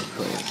one of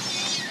Freddy.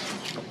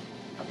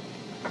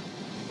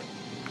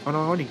 Oh no,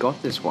 I already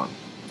got this one.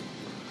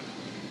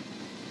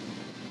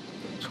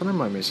 So what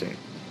am I missing?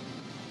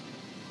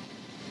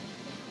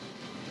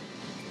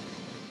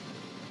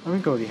 I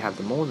think I already have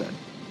them all then.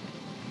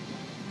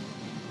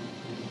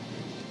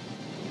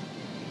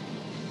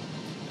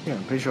 Yeah,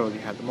 I'm pretty sure I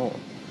already had them all.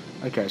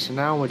 Okay, so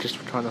now we're just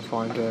trying to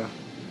find how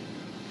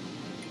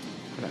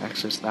to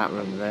access that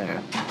room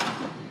there.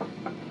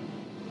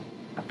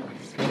 I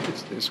think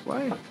it's this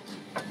way.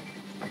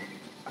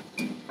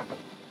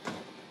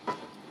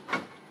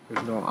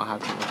 If not, I'll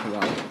have to look it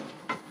up.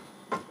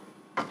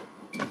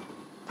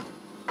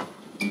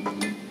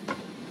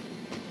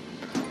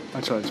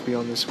 That's right, it's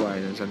beyond this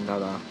way. There's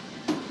another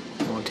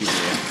Monty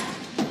here.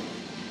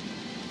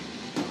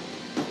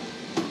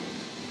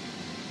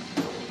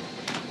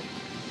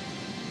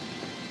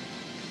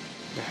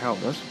 Hell,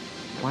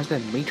 why is there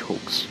meat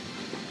hooks?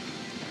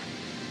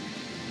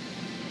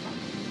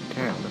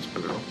 Damn, that's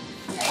brutal.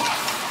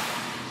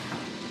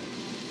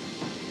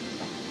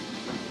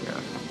 Yeah,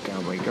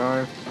 down we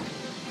go.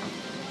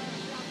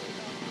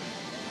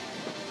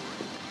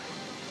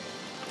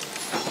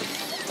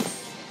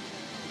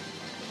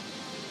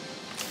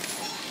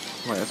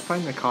 Wait, let's play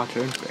in the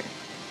cartoon thing.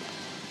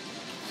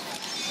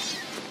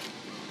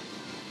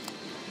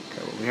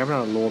 Okay, well, we have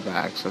another law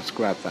bag, so let's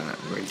grab that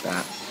and read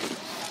that.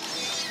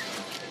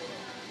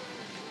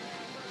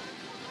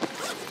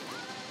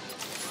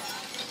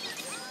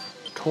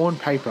 Torn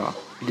paper.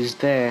 It is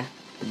there,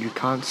 but you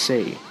can't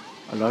see.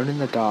 Alone in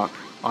the dark,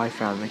 I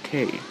found the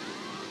key.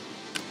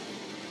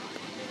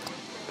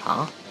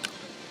 Huh?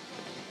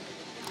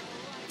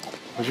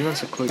 I presume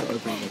that's a clue to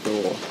opening the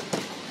door.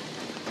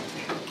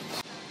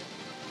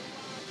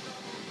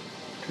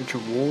 Touch a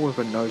wall with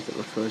a note that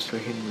refers to a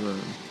hidden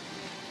room.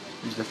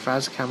 Use the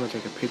Faz camera to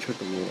take a picture of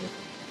the wall.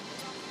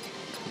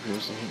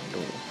 Reveals the hidden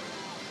door.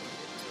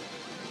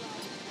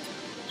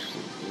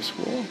 This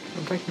wall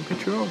I'm taking a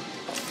picture of.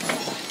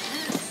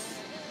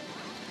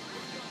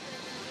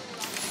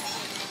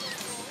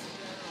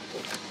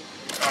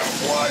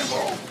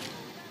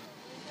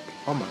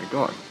 Oh my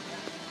god.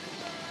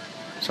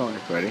 Sorry,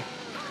 Freddy.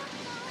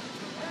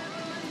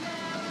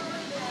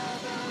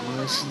 Oh,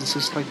 this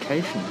is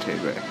location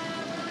TV.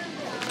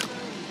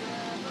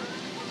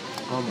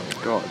 Oh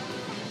my god.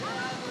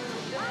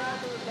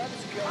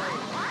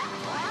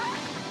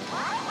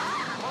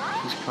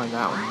 Just playing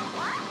that one.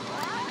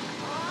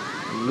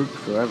 Loop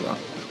forever.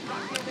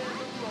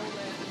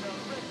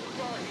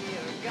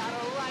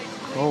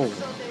 Oh.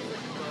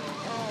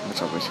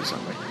 That's obviously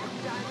something.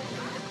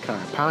 Okay,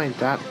 apparently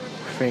that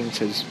thing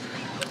says,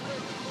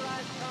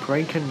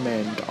 break and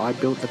mend, I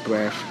built the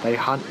breath, they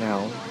hunt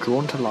now,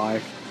 drawn to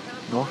life,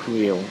 not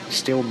real,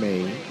 still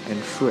me, and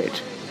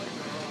frit,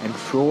 and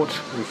fraught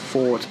with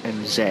thought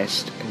and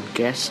zest, and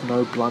guess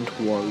no blunt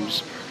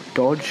woes,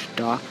 dodge,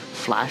 duck,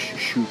 flash,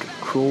 shoot,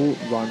 crawl,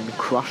 run,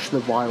 crush the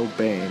vile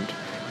band,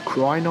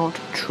 cry not,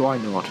 try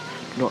not,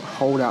 do not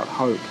hold out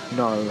hope,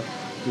 no,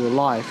 your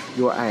life,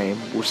 your aim,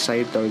 will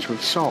save those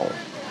with soul.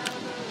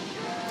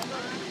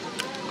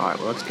 Alright,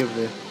 well, let's give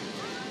the...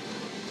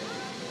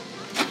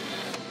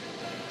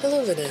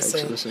 Hello,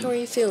 Vanessa. How are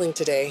you feeling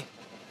today?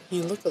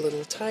 You look a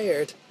little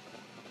tired.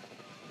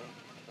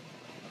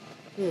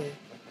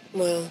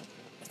 Well,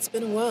 it's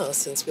been a while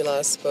since we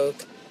last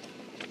spoke.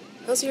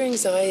 How's your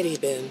anxiety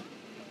been?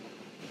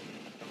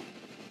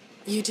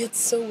 You did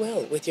so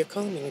well with your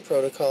calming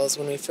protocols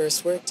when we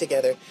first worked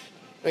together.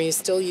 Are you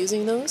still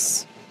using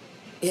those?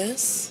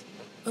 Yes?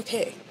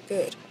 Okay,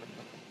 good.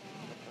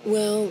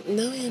 Well,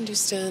 now I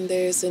understand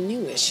there's a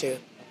new issue.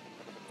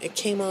 It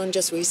came on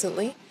just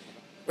recently,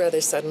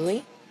 rather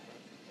suddenly.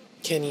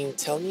 Can you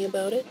tell me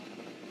about it?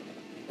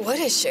 What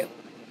issue?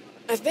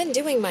 I've been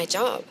doing my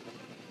job.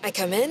 I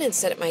come in and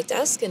sit at my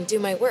desk and do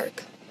my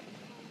work.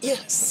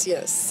 Yes,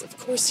 of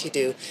course you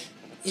do.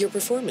 Your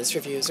performance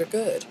reviews are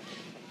good.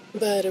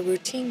 But a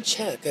routine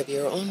check of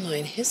your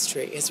online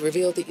history has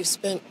revealed that you've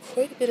spent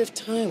quite a bit of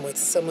time with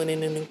someone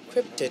in an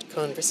encrypted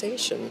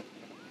conversation.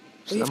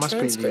 So we have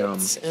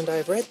transcripts, and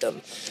I've read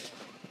them.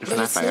 But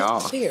it's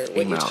not clear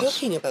what you're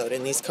talking about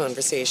in these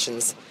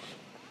conversations.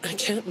 I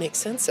can't make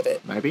sense of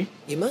it. Maybe?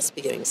 You must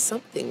be getting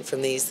something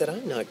from these that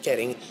I'm not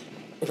getting,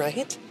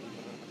 right?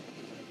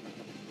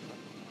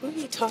 Who are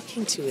you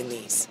talking to in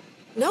these?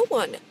 No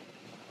one.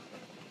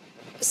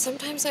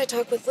 Sometimes I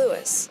talk with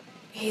Lewis.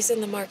 He's in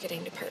the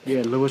marketing department.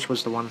 Yeah, Lewis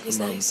was the one from... He's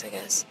nice, I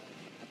guess.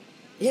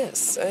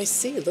 Yes, I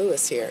see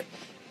Lewis here.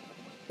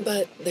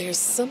 But there's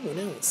someone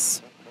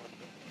else.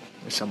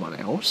 There's someone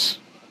else?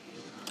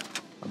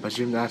 I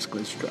presume that's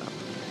Glitchtrap.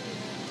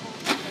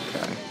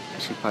 Okay,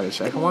 let's play the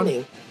second one. Good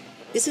morning.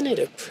 Isn't it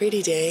a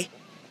pretty day?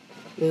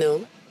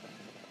 No?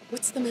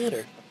 What's the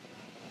matter?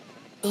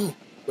 Oh,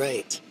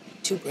 right.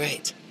 Too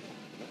bright.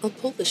 I'll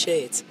pull the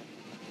shades.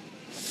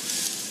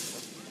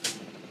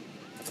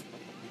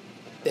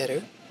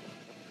 Better?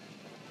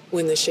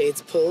 When the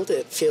shade's pulled,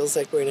 it feels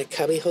like we're in a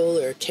cubbyhole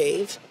or a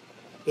cave?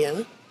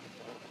 Yeah?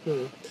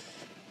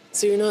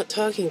 So you're not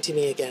talking to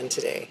me again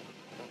today?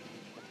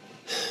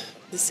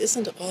 This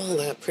isn't all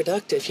that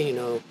productive, you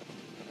know.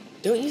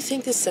 Don't you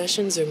think the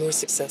sessions are more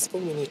successful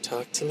when you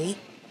talk to me?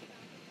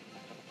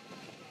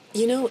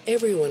 You know,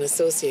 everyone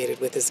associated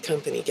with this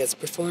company gets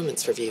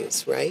performance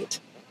reviews, right?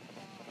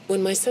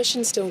 When my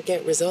sessions don't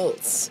get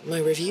results, my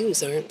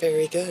reviews aren't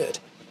very good.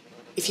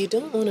 If you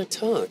don't want to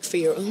talk for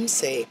your own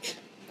sake,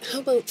 how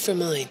about for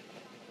mine?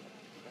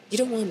 You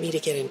don't want me to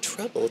get in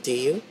trouble, do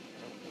you?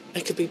 I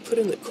could be put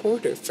in the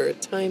corner for a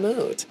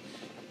timeout.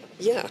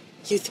 Yeah,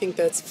 you think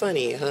that's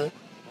funny, huh?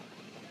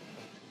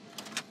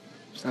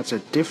 So that's a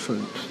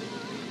different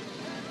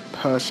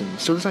person.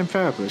 Still the same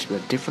therapist,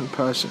 but a different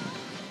person.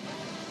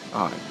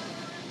 Alright.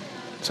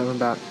 Something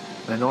about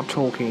they're not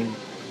talking,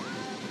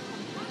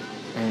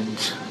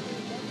 and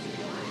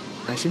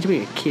they seem to be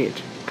a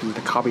kid because of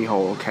the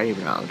cubbyhole or cave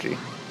analogy.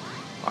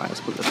 Alright,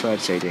 let's put the third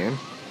CD in.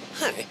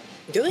 Hi.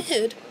 Go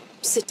ahead.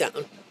 Sit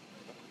down.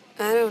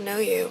 I don't know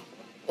you.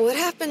 What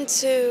happened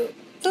to...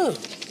 Oh,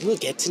 we'll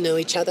get to know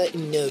each other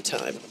in no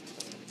time.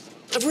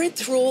 I've read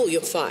through all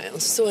your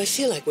files, so I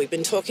feel like we've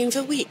been talking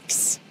for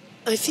weeks.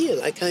 I feel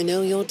like I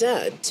know your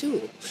dad,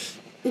 too.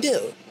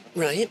 Bill,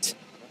 right?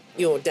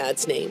 Your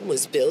dad's name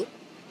was Bill?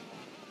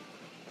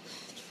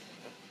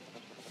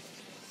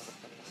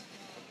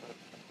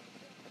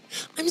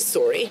 I'm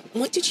sorry,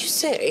 what did you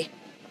say?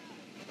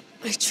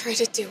 I try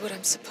to do what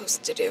I'm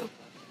supposed to do.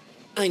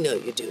 I know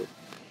you do.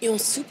 Your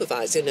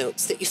supervisor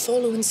notes that you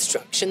follow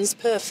instructions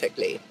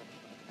perfectly.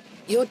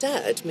 Your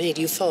dad made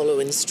you follow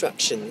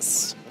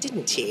instructions,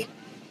 didn't he?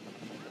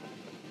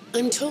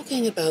 I'm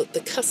talking about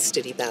the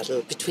custody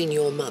battle between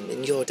your mum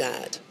and your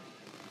dad.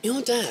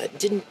 Your dad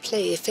didn't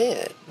play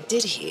fair,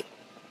 did he?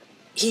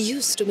 He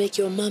used to make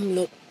your mum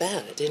look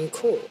bad in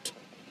court.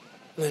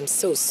 I'm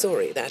so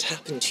sorry that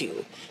happened to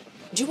you.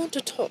 Do you want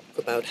to talk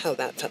about how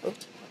that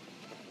felt?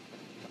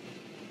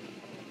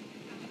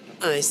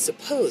 I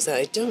suppose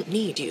I don't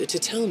need you to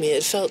tell me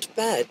it felt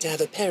bad to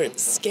have a parent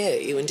scare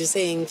you into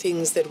saying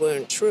things that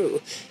weren't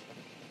true.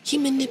 He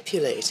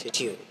manipulated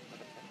you.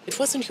 It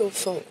wasn't your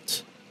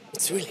fault.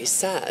 It's really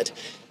sad,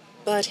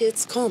 but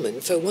it's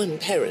common for one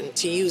parent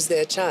to use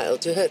their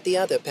child to hurt the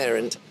other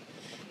parent.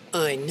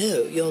 I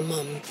know your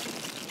mum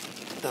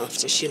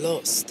after she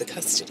lost the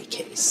custody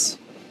case.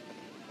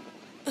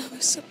 I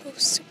was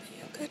supposed to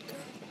be a good girl.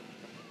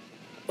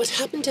 What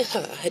happened to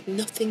her had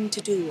nothing to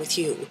do with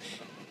you,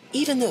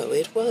 even though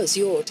it was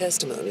your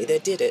testimony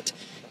that did it.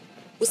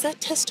 Was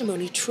that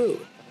testimony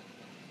true?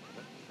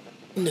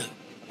 No,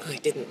 I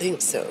didn't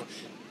think so.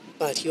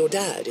 But your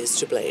dad is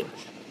to blame,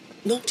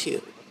 not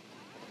you.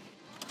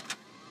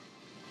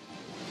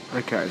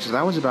 Okay, so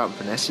that was about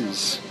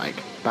Vanessa's,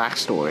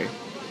 backstory.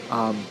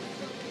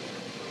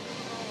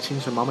 It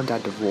seems her mum and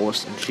dad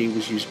divorced and she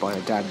was used by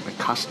her dad in a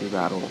custody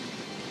battle.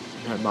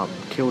 And her mum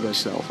killed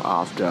herself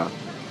after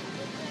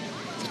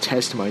the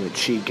testimony that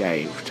she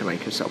gave to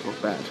make herself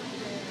look bad.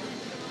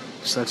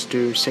 So let's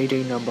do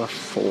CD number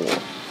 4.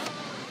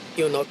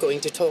 You're not going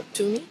to talk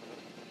to me?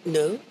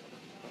 No?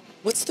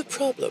 What's the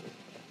problem?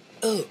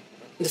 Oh,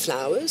 the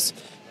flowers?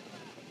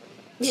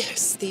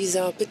 Yes, these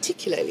are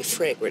particularly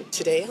fragrant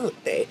today,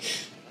 aren't they?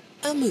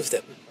 I'll move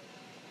them.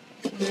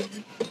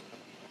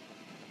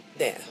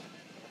 There.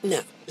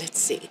 Now, let's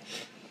see.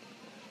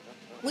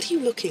 What are you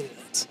looking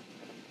at?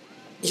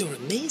 You're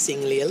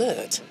amazingly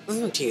alert,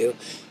 aren't you?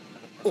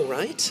 All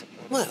right.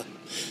 Well,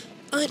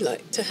 I'd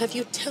like to have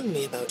you tell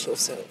me about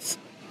yourself.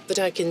 But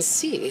I can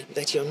see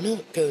that you're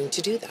not going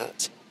to do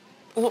that.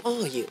 Or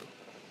are you?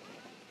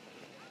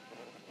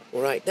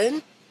 All right,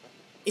 then.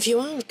 If you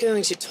aren't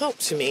going to talk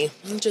to me,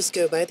 I'll just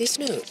go by these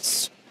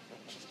notes.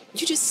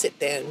 You just sit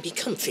there and be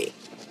comfy.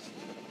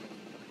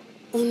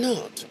 Or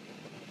not.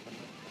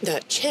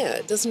 That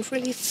chair doesn't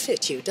really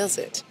fit you, does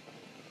it?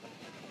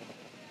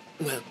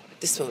 Well,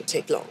 this won't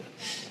take long.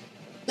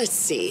 Let's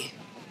see.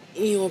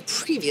 Your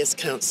previous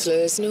counselor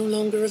is no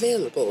longer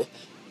available.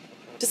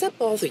 Does that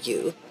bother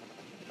you?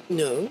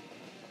 No?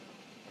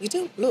 You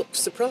don't look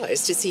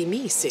surprised to see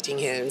me sitting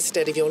here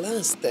instead of your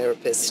last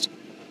therapist.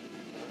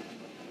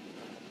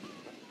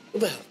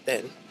 Well,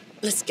 then,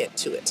 let's get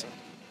to it.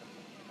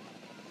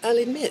 I'll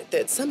admit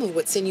that some of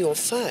what's in your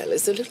file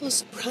is a little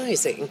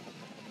surprising.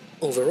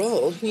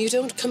 Overall, you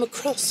don't come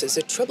across as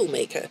a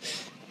troublemaker.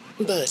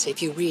 But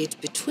if you read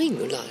between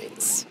the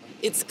lines,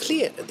 it's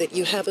clear that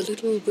you have a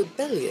little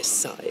rebellious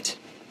side,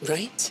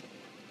 right?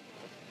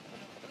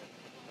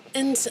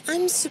 And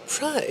I'm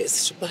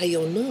surprised by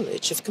your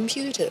knowledge of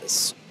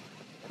computers.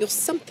 You're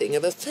something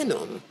of a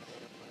phenom.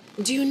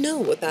 Do you know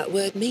what that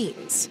word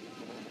means?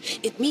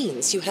 It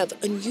means you have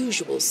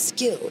unusual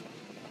skill,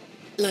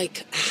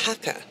 like a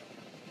hacker.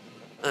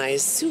 I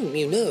assume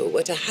you know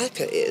what a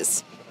hacker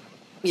is.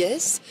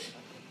 Yes?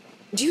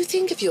 Do you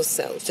think of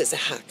yourself as a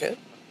hacker?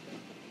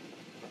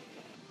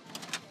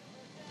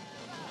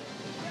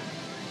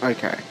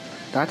 Okay,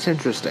 that's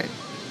interesting.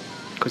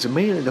 Because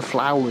immediately the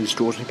flowers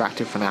draws me back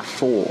to FNaF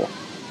 4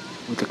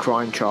 with the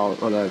crying child,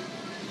 or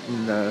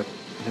the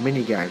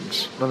mini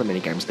games, not the mini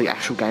games, the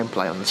actual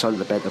gameplay on the side of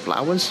the bed, the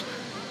flowers.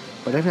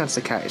 But I don't think that's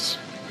the case.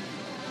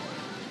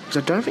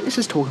 Because I don't think this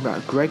is talking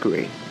about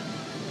Gregory.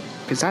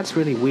 Because that's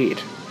really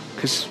weird.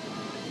 Because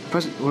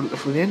for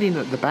the ending,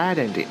 the bad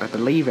ending, like the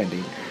leave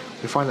ending,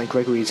 we find that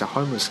Gregory is a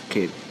homeless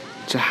kid.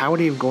 So how would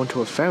he have gone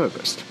to a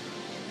therapist?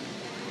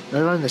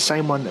 Let alone the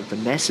same one that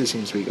Vanessa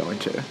seems to be going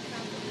to.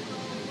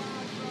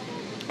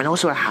 And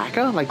also a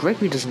hacker? Like,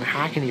 Gregory doesn't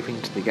hack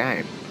anything to the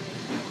game.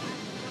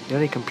 The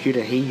only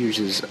computer he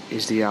uses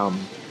is the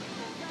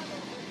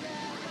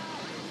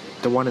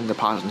one in the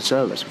parts and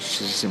service, which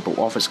is a simple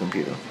office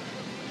computer.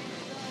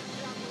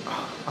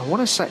 I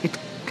want to say it.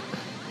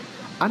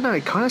 I don't know.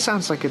 It kind of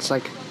sounds like it's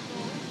like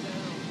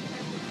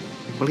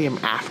William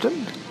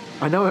Afton.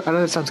 I know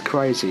it sounds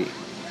crazy,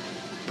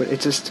 but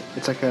it's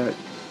like a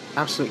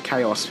absolute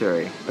chaos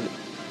theory. But it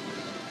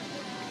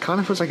kind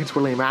of feels like it's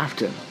William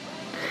Afton.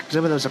 Because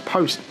remember there was a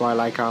post by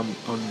on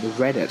the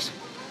Reddit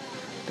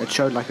that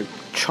showed like a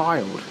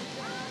child,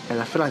 and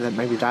I feel like that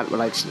maybe that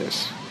relates to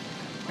this.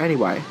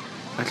 Anyway,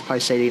 let's play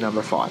CD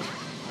number 5.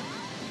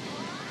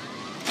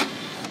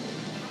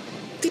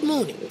 Good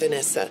morning,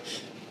 Vanessa.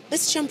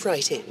 Let's jump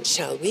right in,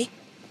 shall we?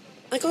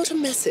 I got a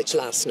message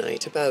last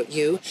night about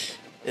you,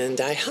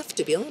 and I have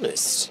to be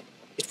honest,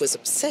 it was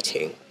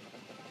upsetting.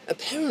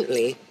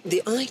 Apparently,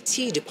 the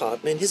IT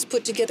department has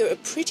put together a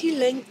pretty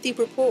lengthy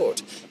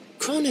report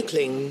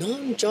chronicling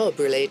non-job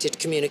related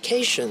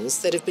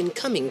communications that have been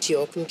coming to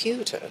your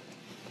computer.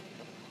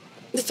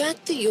 The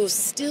fact that you're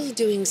still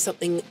doing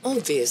something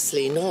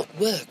obviously not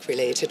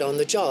work-related on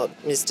the job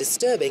is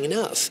disturbing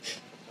enough.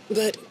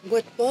 But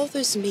what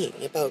bothers me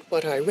about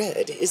what I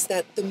read is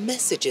that the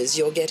messages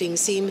you're getting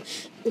seem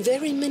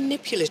very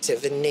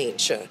manipulative in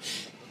nature.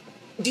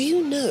 Do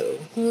you know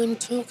who I'm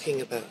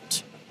talking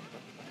about?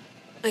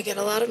 I get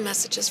a lot of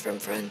messages from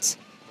friends.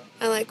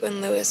 I like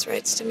when Lewis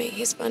writes to me.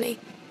 He's funny.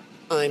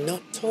 I'm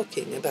not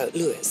talking about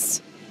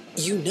Lewis.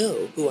 You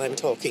know who I'm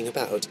talking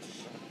about.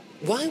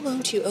 Why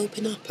won't you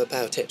open up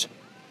about it?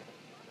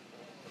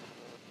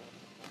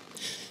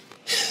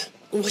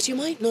 What you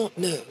might not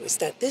know is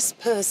that this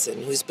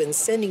person who's been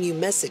sending you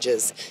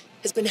messages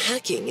has been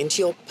hacking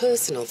into your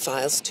personal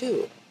files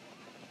too.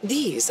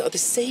 These are the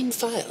same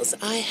files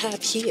I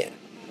have here.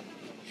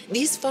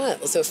 These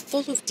files are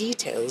full of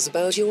details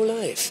about your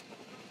life.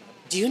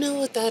 Do you know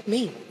what that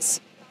means?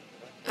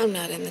 I'm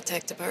not in the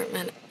tech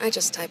department. I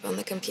just type on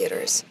the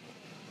computers.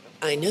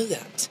 I know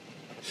that.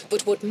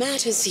 But what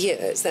matters here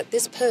is that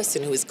this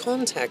person who is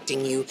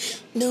contacting you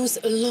knows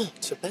a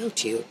lot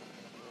about you.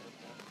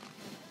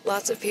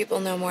 Lots of people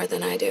know more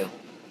than I do.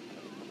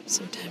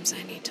 Sometimes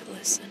I need to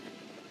listen.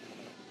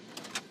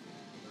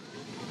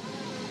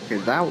 Okay,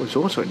 that was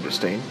also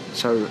interesting.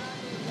 So,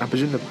 I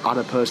presume the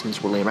other person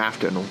is William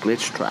Afton or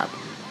Glitch Trap.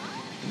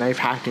 They've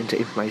hacked into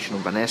information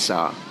on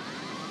Vanessa.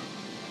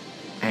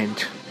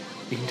 And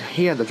you can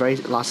hear the very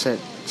last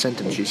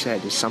sentence she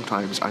said is,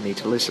 "Sometimes I need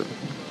to listen."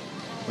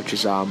 Which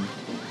is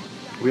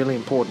really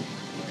important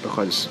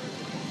because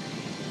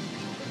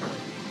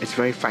it's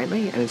very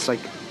faintly and it's like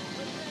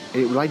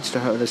it relates to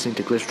her listening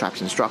to Glitch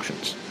Trap's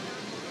instructions.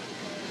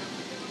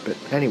 But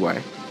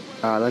anyway,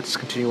 let's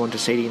continue on to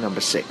CD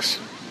number 6.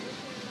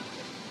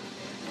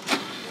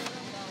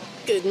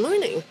 Good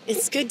morning.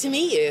 It's good to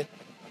meet you.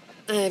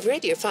 I've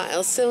read your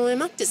file, so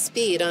I'm up to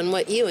speed on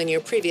what you and your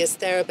previous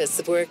therapists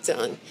have worked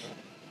on.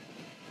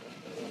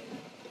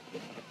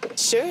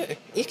 Sure,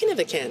 you can have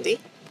a candy.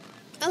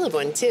 I'll have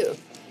one too.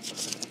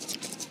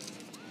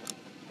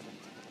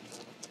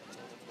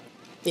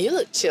 You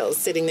look chill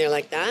sitting there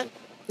like that.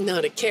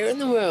 Not a care in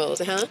the world,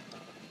 huh?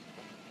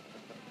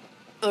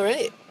 All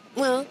right.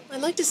 Well,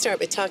 I'd like to start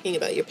by talking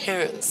about your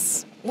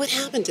parents. What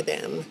happened to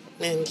them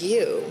and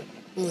you?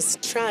 It was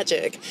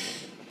tragic.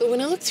 But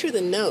when I looked through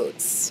the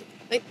notes,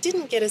 I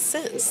didn't get a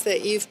sense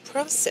that you've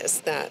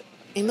processed that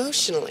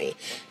emotionally.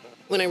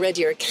 When I read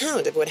your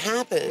account of what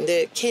happened,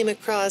 it came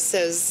across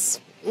as,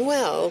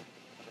 well,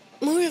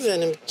 more of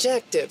an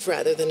objective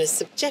rather than a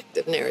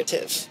subjective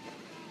narrative.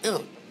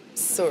 Oh,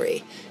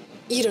 sorry.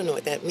 You don't know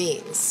what that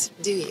means,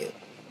 do you?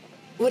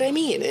 What I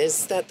mean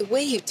is that the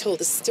way you told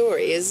the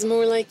story is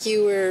more like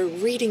you were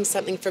reading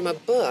something from a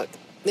book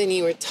than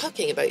you were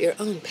talking about your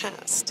own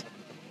past.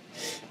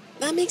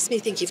 That makes me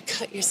think you've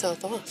cut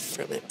yourself off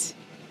from it.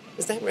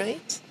 Is that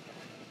right?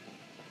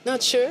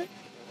 Not sure?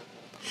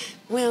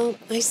 Well,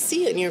 I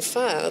see in your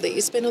file that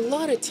you spend a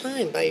lot of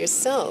time by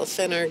yourself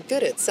and are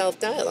good at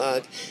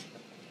self-dialogue.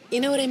 You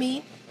know what I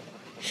mean?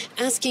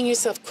 Asking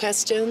yourself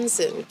questions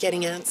and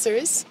getting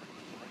answers.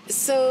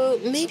 So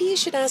maybe you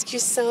should ask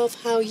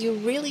yourself how you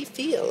really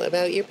feel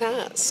about your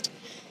past.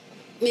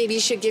 Maybe you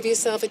should give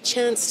yourself a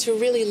chance to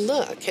really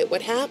look at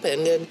what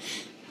happened and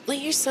let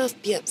yourself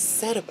be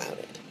upset about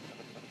it,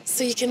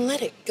 so you can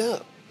let it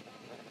go.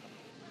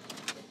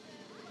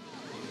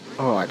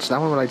 Alright, so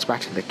that one relates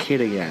back to the kid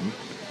again.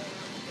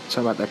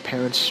 So about their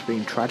parents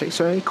being tragic.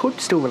 So it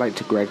could still relate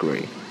to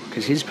Gregory,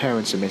 because his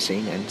parents are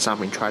missing and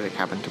something tragic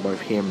happened to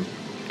both him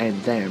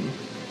and them.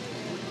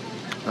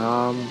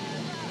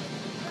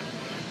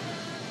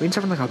 Reading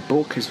something like a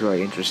book is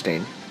very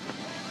interesting,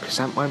 because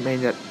that might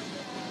mean that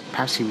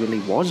perhaps he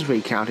really was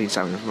recounting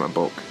something from a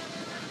book.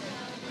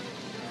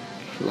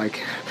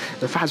 Like,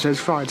 the Fazbear's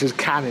Frights is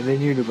canon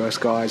in universe,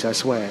 guys, I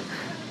swear.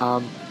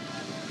 But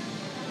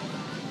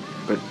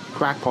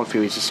crackpot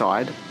theories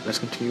aside, let's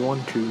continue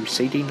on to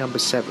CD number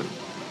 7.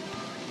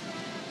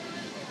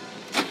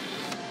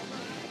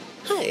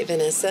 Hi,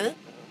 Vanessa.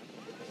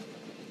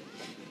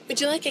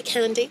 Would you like a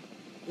candy?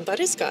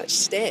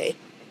 Butterscotch today.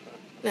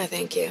 No,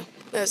 thank you.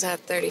 Those have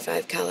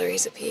 35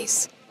 calories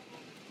apiece.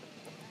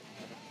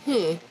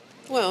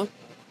 Well,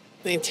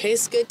 they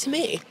taste good to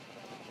me.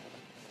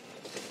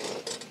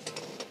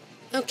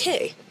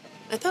 Okay,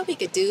 I thought we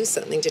could do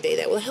something today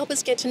that will help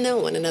us get to know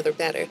one another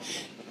better.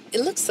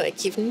 It looks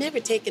like you've never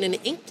taken an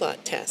ink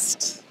blot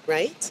test,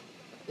 right?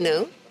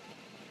 No?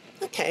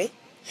 Okay.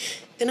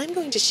 Then I'm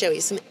going to show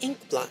you some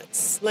ink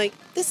blots, like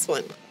this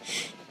one.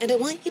 And I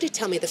want you to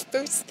tell me the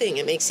first thing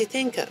it makes you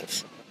think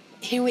of.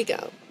 Here we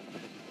go.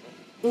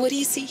 What do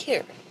you see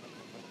here?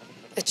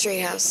 A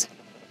treehouse.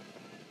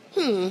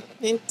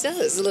 It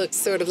does look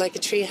sort of like a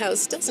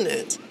treehouse, doesn't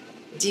it?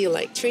 Do you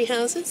like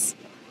treehouses?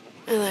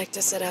 I like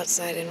to sit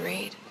outside and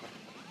read.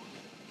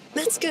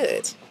 That's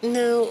good.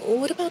 Now,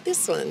 what about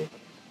this one?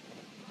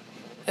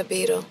 A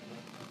beetle.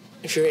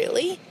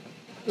 Really?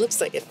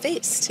 Looks like a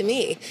face to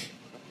me.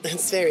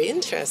 That's very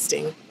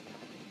interesting.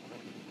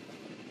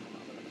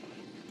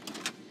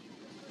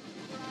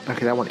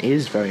 Okay, that one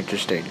is very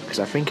interesting because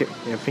I think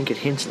it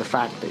hints at the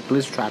fact that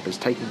Blizztrap is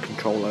taking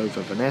control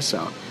over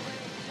Vanessa.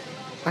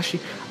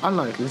 Actually,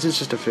 unlikely. This is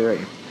just a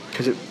theory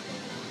because it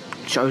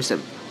shows that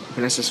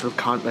Vanessa sort of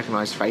can't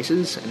recognize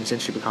faces and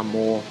essentially become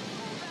more,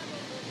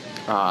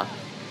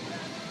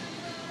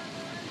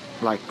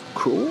 like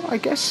cruel, I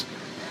guess.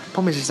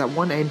 Problem is that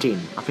one ending.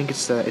 I think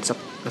it's the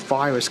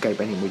fire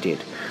escape ending we did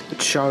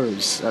that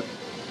shows that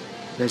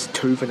there's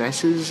two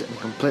Vanessas and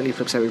completely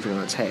flips everything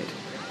on its head.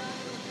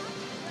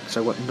 So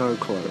I've got no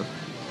clue.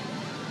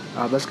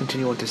 Let's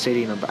continue on to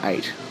CD number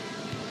 8.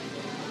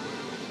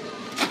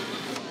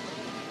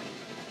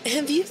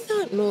 Have you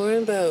thought more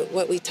about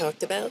what we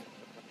talked about?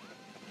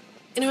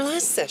 In our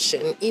last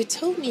session, you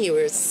told me you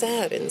were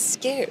sad and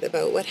scared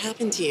about what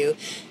happened to you.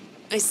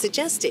 I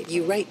suggested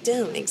you write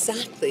down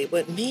exactly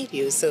what made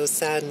you so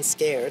sad and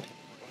scared.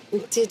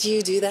 Did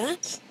you do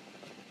that?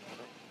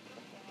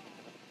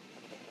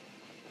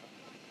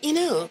 You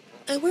know,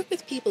 I work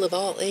with people of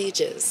all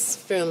ages,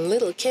 from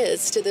little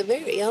kids to the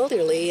very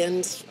elderly,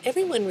 and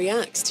everyone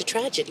reacts to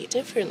tragedy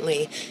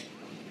differently.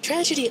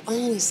 Tragedy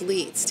always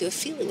leads to a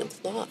feeling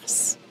of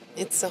loss.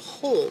 It's a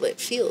hole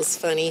that feels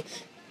funny,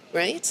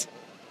 right?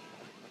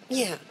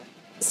 Yeah.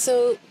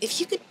 So, if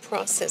you could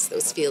process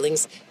those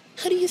feelings,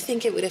 how do you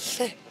think it would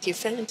affect your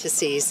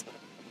fantasies?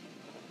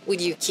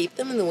 Would you keep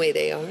them in the way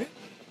they are?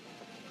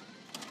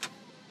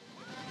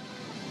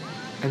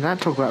 And that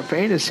talk about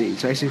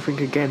fantasies makes me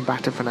think again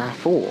back to FNaF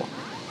 4.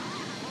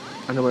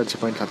 I don't know whether it's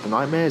going to have the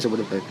nightmares or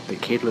whether the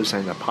kid lives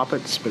in the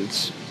puppets, but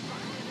it's...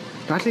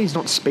 the fact that he's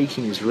not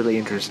speaking is really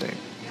interesting.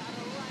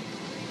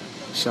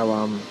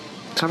 So,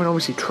 something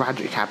obviously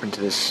tragic happened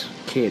to this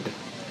kid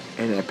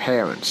and their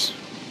parents.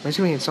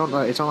 Basically, it's not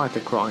like the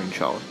crying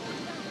child.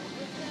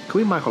 Could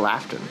be Michael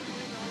Afton.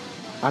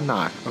 I don't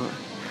know.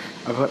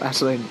 I've heard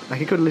absolutely...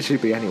 like, it could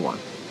literally be anyone.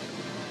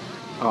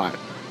 Alright.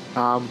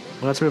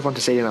 Let's move on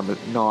to CD number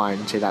 9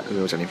 and see if that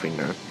reveals anything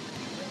new.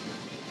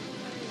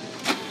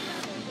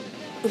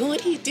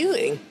 What are you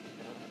doing?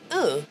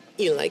 Oh,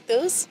 you like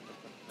those?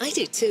 I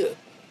do too.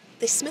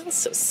 They smell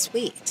so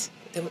sweet,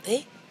 don't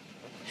they?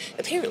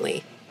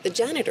 Apparently, the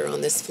janitor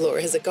on this floor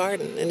has a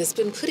garden and has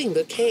been putting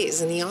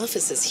bouquets in the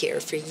offices here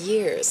for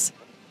years.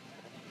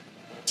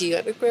 Do you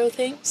ever grow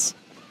things?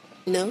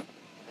 No?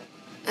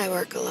 I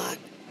work a lot.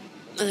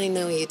 I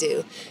know you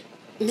do.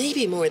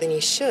 Maybe more than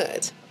you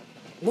should.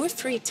 More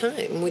free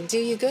time would do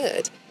you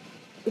good.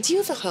 Do you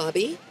have a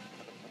hobby?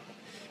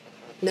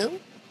 No?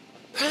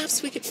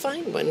 Perhaps we could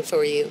find one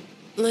for you,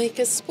 like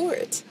a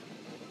sport.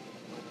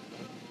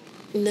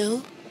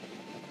 No?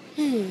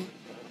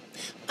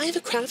 I have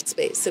a craft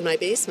space in my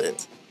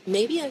basement.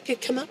 Maybe I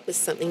could come up with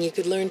something you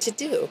could learn to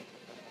do.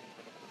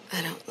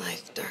 I don't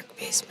like dark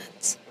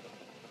basements.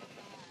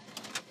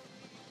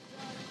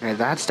 And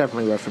that's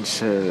definitely a reference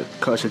to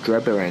Curse of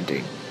Dreadbear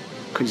ending.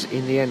 Because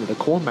in the end of the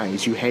corn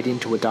maze, you head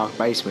into a dark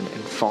basement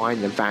and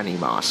find the Vanny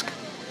mask.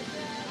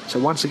 So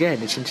once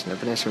again, it's hinting that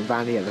Vanessa and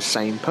Vanny are the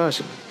same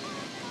person.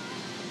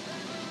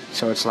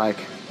 So it's like...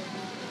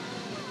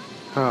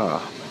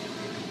 oh.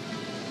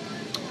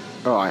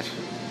 Alright.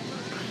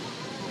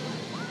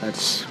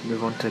 Let's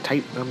move on to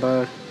tape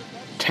number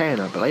 10,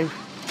 I believe.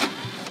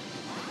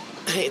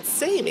 I'd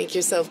say make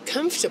yourself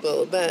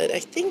comfortable, but I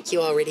think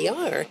you already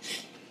are.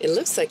 It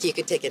looks like you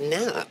could take a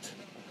nap.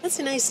 That's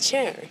a nice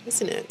chair,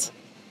 isn't it?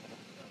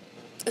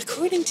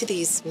 According to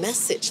these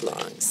message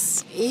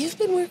logs, you've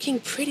been working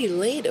pretty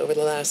late over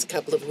the last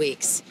couple of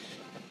weeks.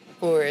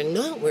 Or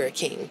not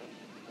working.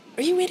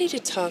 Are you ready to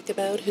talk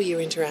about who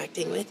you're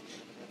interacting with?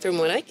 From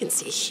what I can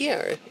see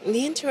here,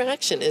 the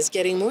interaction is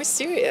getting more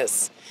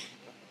serious.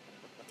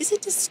 Is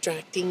it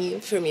distracting you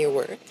from your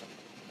work?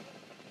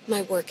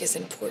 My work is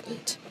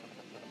important.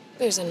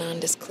 There's a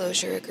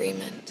non-disclosure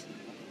agreement.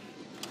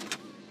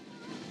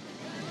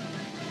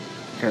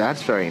 Okay,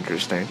 that's very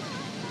interesting.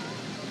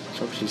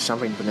 So obviously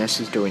something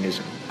Vanessa's doing is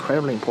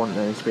incredibly important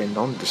and it's been a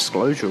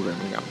non-disclosure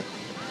agreement.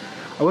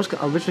 I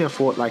originally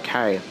thought like,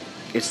 hey,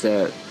 she's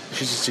a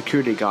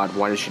security guard,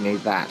 why does she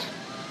need that?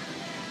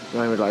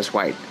 Then I realised,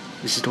 wait,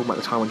 this is talking about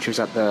the time when she was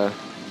at the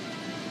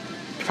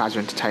Fazbear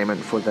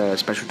Entertainment for the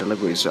special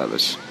delivery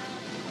service.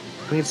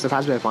 I think it's the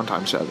Fazbear Fun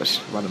Time service,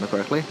 if I remember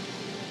correctly.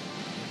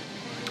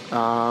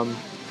 So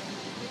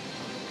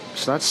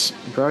that's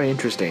very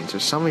interesting. So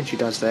something she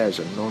does there is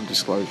a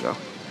non-disclosure.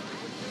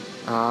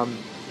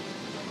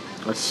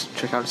 Let's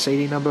check out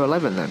CD number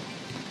 11 then.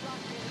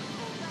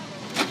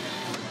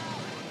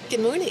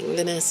 Good morning,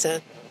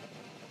 Vanessa.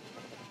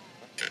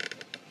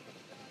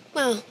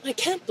 Well, I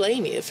can't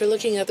blame you for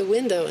looking out the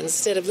window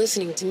instead of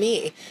listening to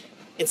me.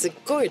 It's a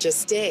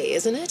gorgeous day,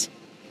 isn't it?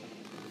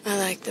 I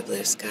like the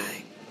blue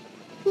sky.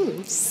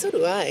 So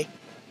do I.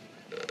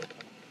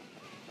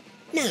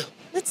 Now,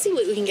 let's see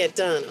what we can get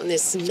done on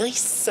this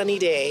nice sunny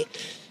day.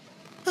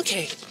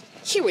 Okay,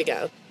 here we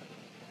go.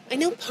 I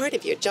know part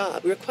of your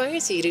job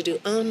requires you to do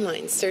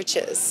online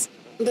searches,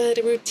 but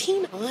a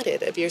routine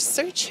audit of your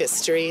search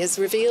history has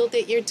revealed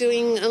that you're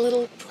doing a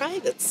little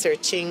private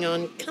searching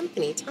on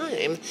company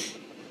time.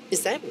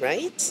 Is that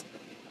right?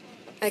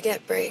 I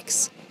get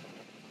breaks.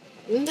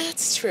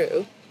 That's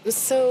true.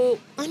 So,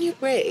 on your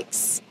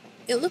breaks,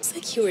 it looks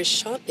like you were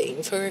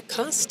shopping for a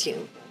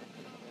costume.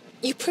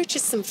 You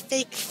purchased some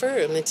fake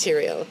fur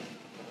material.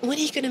 What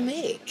are you gonna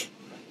make?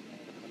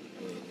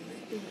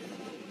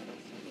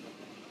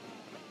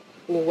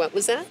 What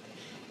was that?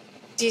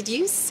 Did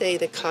you say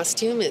the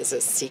costume is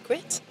a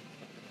secret?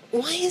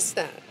 Why is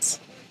that?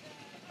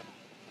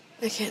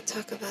 I can't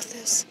talk about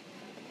this.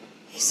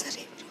 He said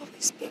he would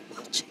always be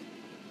watching.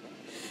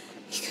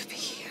 He could be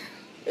here,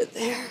 or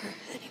there, or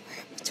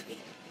anywhere in between.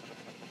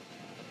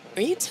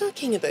 Are you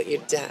talking about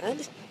your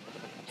dad?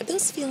 Have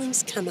those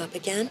feelings come up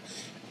again?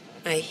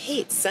 I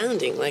hate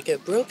sounding like a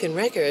broken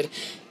record,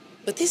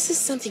 but this is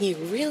something you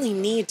really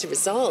need to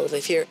resolve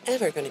if you're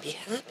ever going to be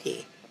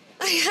happy.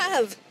 I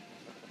have.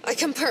 I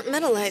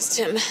compartmentalized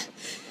him.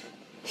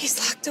 He's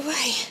locked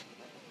away.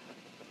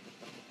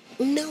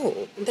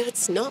 No,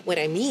 that's not what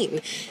I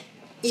mean.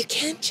 You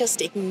can't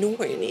just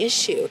ignore an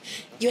issue.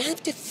 You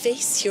have to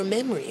face your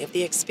memory of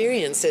the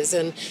experiences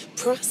and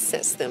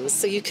process them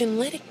so you can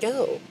let it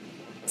go.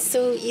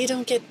 So you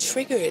don't get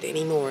triggered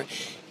anymore.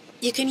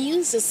 You can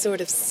use a sort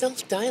of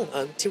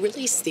self-dialogue to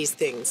release these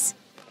things.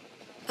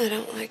 I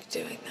don't like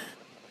doing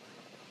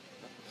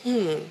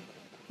that.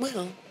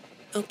 Well,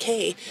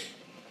 okay.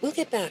 We'll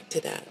get back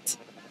to that.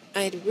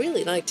 I'd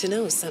really like to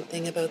know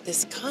something about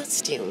this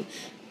costume.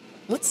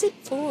 What's it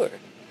for?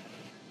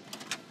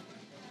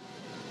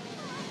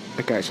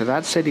 Okay, so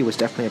that city was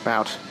definitely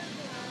about... You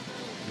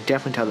can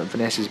definitely tell that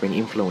Vanessa's been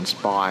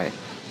influenced by...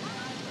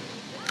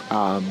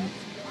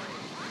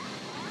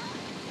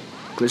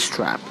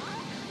 Glitchtrap.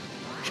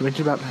 She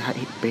mentioned about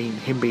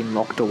him being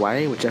locked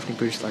away, which definitely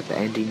proves like the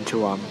ending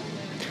to... I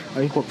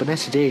think what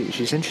Vanessa did is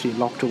she essentially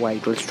locked away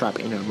Glitchtrap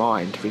in her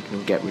mind, thinking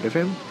to get rid of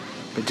him,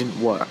 but it didn't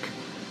work.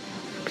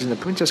 Because in the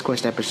Princess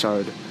Quest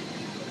episode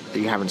that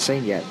you haven't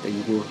seen yet, that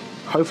you will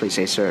hopefully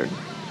see soon,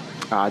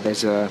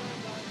 there's a...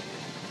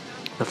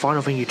 The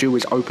final thing you do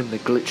is open the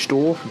glitch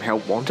door from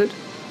Help Wanted.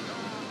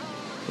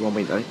 The one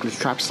with the glitch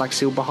traps like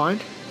sealed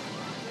behind.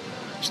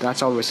 So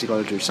that's obviously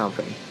got to do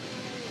something.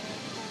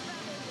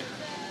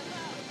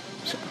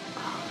 So,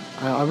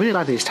 I really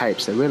like these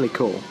tapes, they're really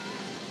cool.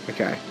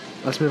 Okay,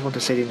 let's move on to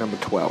CD number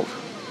 12.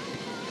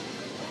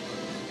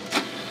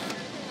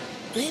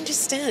 I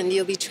understand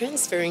you'll be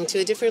transferring to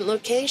a different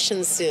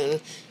location soon.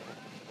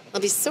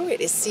 I'll be sorry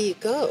to see you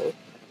go.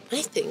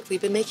 I think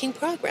we've been making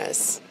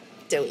progress,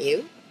 don't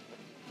you?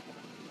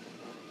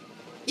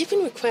 You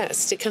can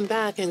request to come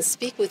back and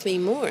speak with me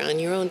more on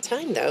your own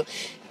time, though.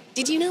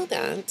 Did you know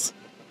that?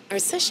 Our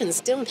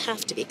sessions don't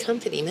have to be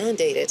company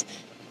mandated.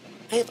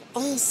 I have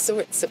all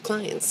sorts of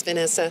clients,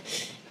 Vanessa.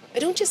 I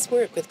don't just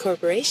work with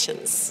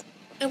corporations.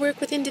 I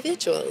work with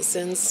individuals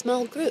and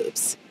small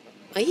groups.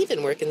 I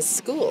even work in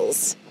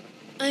schools.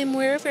 I'm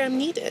wherever I'm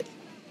needed.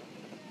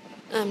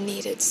 I'm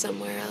needed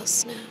somewhere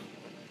else now.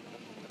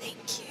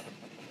 Thank you.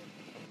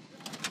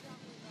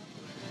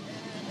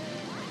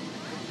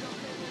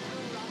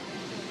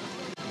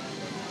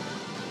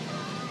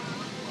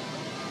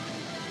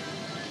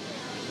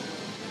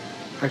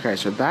 Okay,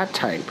 so that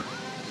tape,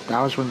 that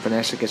was when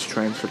Vanessa gets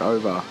transferred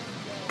over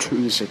to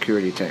the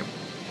security team.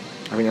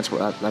 I think that's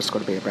what that's got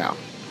to be about.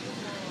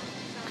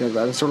 Because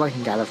that's all I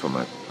can gather from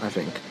it, I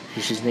think.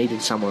 She's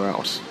needed somewhere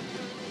else.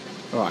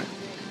 Alright,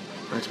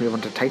 let's move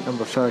on to tape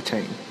number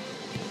 13.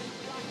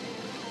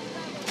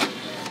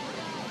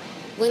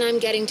 When I'm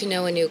getting to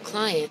know a new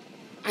client,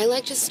 I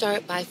like to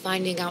start by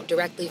finding out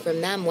directly from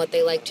them what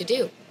they like to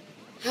do.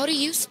 How do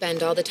you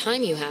spend all the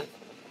time you have?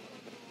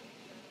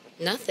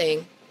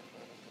 Nothing.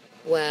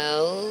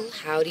 Well,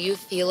 how do you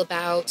feel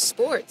about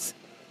sports?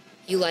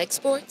 You like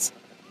sports?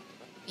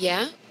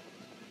 Yeah?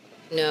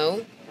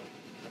 No?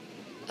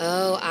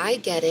 Oh, I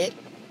get it.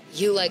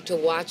 You like to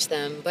watch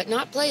them, but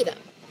not play them.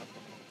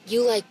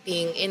 You like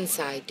being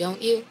inside,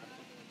 don't you?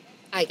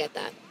 I get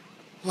that.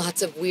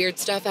 Lots of weird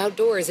stuff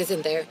outdoors,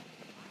 isn't there?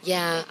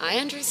 Yeah, I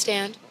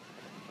understand.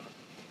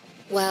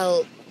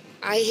 Well,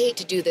 I hate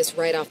to do this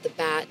right off the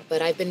bat,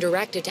 but I've been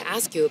directed to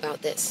ask you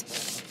about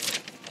this.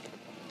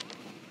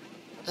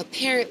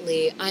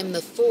 Apparently, I'm the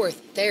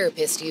 4th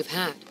therapist you've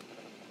had.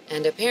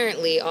 And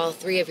apparently, all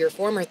 3 of your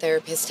former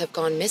therapists have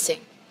gone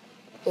missing.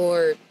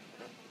 Or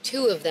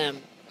 2 of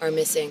them are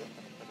missing.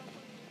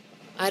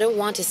 I don't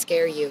want to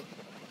scare you,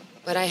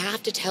 but I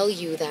have to tell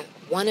you that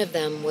one of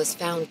them was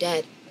found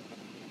dead.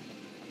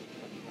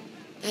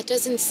 That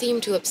doesn't seem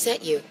to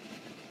upset you.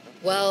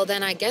 Well,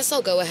 then I guess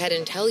I'll go ahead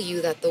and tell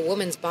you that the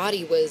woman's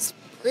body was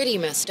pretty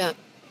messed up.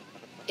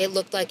 It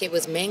looked like it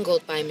was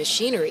mangled by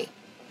machinery.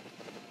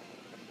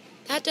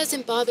 That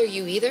doesn't bother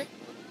you either?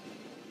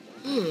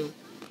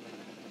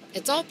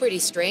 It's all pretty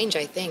strange,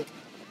 I think.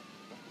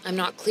 I'm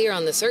not clear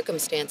on the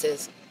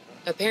circumstances.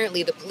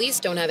 Apparently the police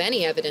don't have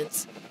any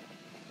evidence.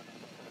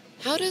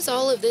 How does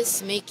all of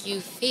this make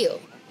you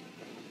feel?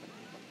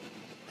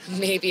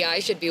 Maybe I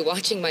should be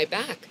watching my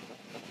back.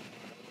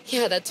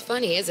 Yeah, that's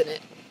funny, isn't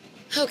it?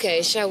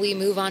 Okay, shall we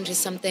move on to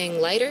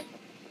something lighter?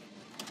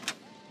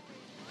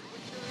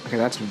 Okay,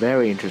 that's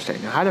very interesting.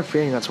 I had a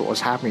feeling that's what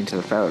was happening to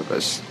the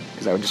therapists,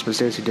 because they were just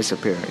mysteriously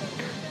disappearing.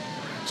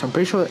 So I'm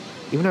pretty sure that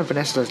Even though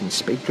Vanessa doesn't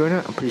speak during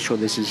it, I'm pretty sure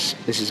this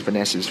is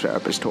Vanessa's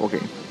therapist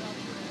talking.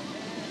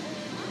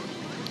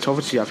 So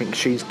obviously I think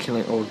she's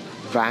killing, or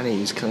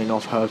Vanny's killing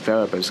off her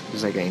therapist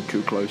because they're getting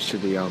too close to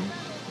the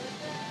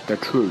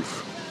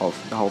truth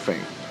of the whole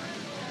thing.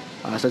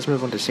 So let's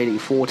move on to CD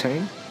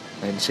 14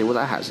 and see what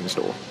that has in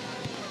store.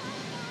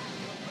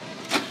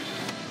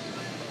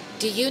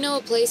 Do you know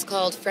a place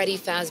called Freddy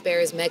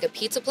Fazbear's Mega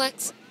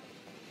Pizzaplex?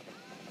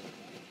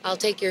 I'll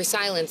take your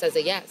silence as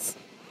a yes.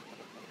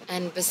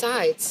 And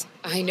besides,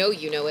 I know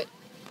you know it,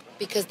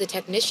 because the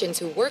technicians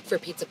who work for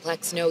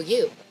Pizzaplex know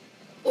you.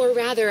 Or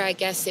rather, I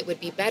guess it would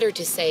be better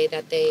to say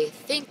that they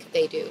think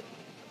they do.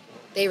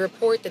 They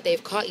report that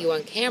they've caught you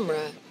on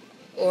camera,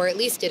 or at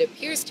least it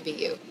appears to be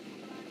you.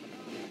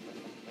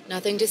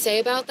 Nothing to say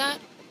about that?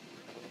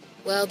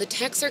 Well, the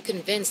techs are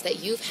convinced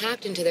that you've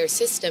hacked into their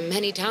system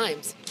many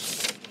times.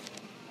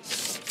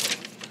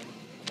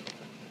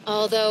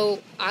 Although,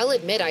 I'll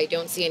admit I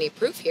don't see any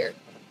proof here.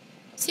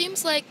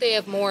 Seems like they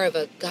have more of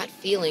a gut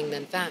feeling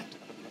than fact.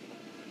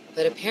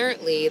 But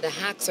apparently, the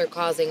hacks are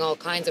causing all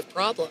kinds of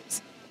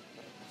problems.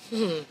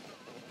 You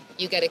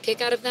get a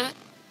kick out of that?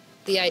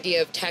 The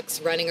idea of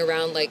techs running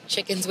around like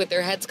chickens with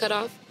their heads cut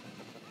off?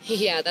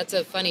 Yeah, that's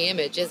a funny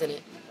image, isn't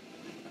it?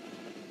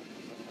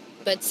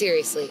 But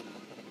seriously,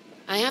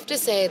 I have to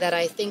say that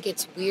I think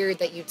it's weird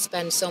that you'd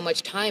spend so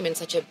much time in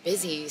such a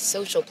busy,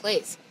 social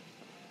place.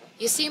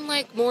 You seem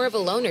like more of a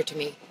loner to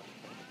me.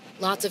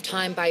 Lots of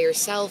time by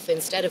yourself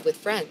instead of with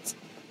friends.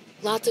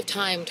 Lots of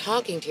time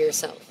talking to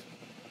yourself.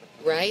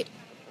 Right?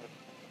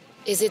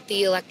 Is it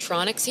the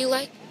electronics you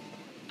like?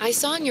 I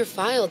saw in your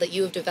file that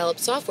you have developed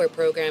software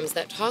programs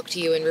that talk to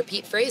you in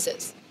repeat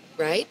phrases,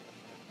 right?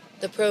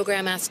 The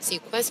program asks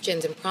you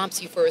questions and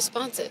prompts you for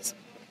responses.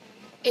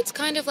 It's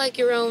kind of like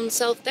your own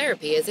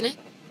self-therapy, isn't it?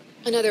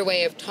 Another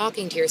way of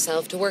talking to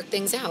yourself to work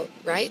things out,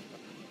 right?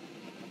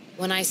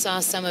 When I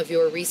saw some of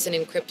your recent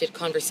encrypted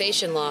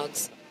conversation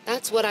logs,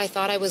 that's what I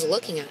thought I was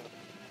looking at.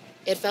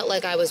 It felt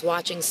like I was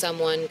watching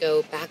someone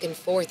go back and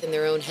forth in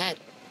their own head.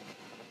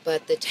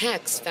 But the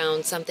techs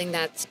found something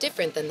that's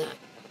different than that.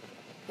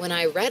 When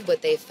I read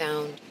what they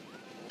found,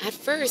 at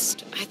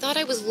first, I thought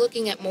I was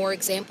looking at more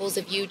examples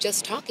of you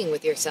just talking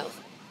with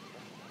yourself.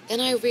 Then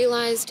I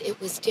realized it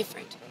was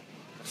different.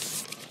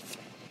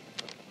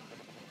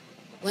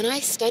 When I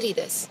study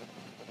this,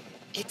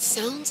 it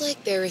sounds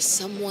like there is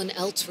someone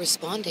else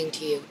responding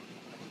to you.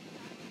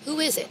 Who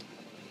is it?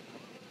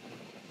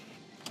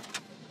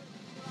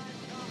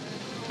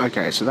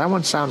 Okay, so that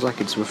one sounds like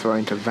it's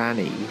referring to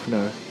Vanny,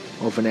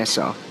 or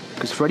Vanessa,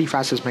 because Freddy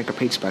Fazbear's Mega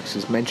Pizzaplex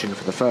is mentioned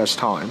for the first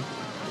time.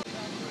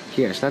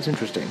 Yes, that's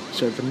interesting.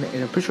 So,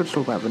 I'm pretty sure to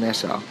talk about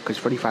Vanessa, because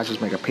Freddy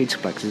Fazbear's Mega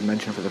Pizzaplex is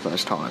mentioned for the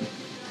first time,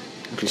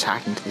 which is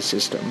hacking to the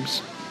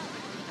systems.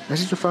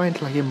 This is referring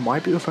to, it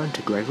might be referring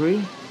to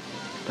Gregory,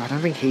 but I don't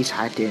think he's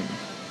hacked in.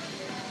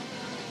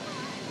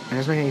 It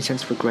doesn't make any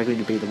sense for Gregory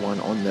to be the one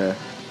on the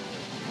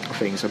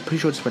thing, so I'm pretty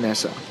sure it's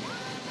Vanessa.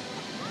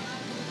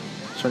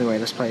 So anyway,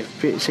 let's play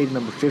seed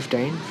number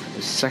 15,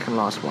 the second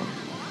last one.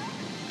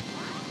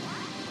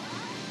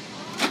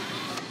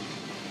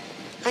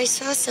 I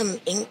saw some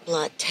ink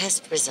blot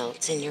test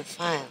results in your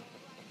file.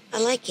 I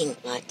like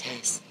ink blot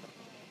tests.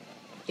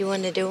 You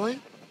want to do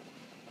one?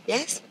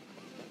 Yes?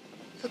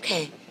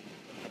 Okay.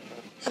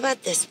 How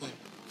about this one?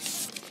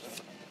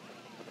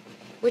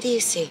 What do you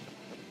see?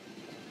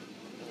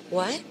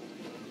 What?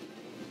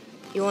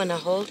 You want to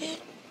hold it?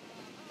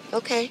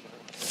 Okay.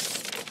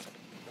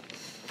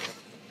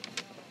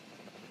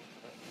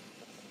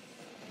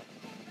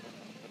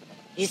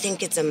 You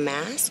think it's a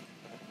mask?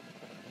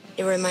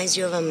 It reminds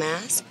you of a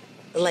mask?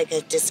 Like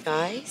a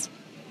disguise?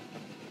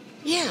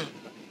 Yeah,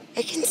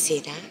 I can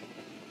see that.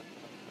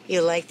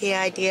 You like the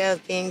idea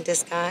of being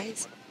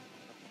disguised?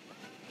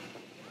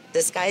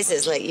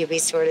 Disguises let you be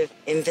sort of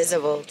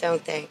invisible,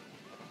 don't they?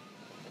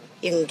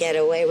 You can get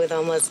away with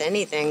almost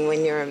anything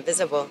when you're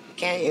invisible,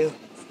 can't you?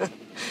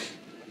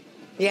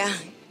 Yeah,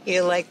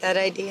 you like that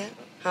idea,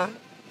 huh?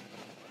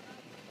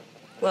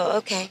 Well,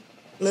 okay,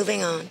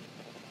 moving on.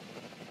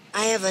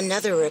 I have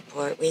another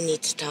report we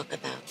need to talk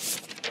about.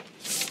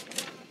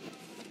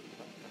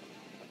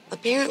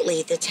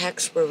 Apparently, the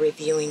techs were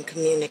reviewing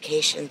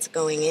communications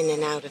going in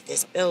and out of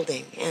this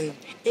building, and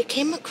they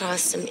came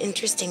across some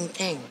interesting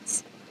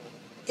things.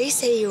 They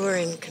say you were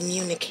in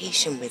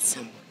communication with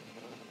someone,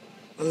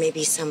 or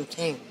maybe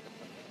something.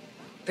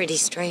 Pretty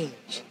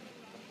strange.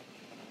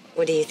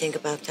 What do you think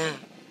about that?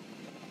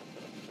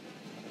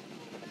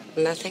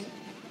 Nothing?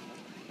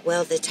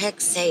 Well, the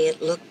techs say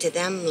it looked to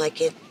them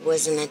like it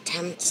was an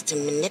attempt to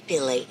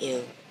manipulate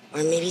you,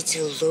 or maybe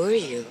to lure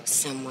you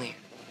somewhere.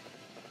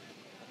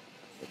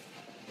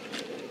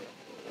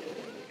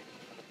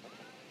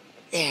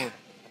 There,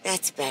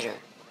 that's better.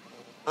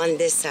 On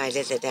this side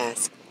of the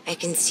desk, I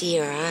can see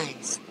your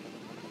eyes.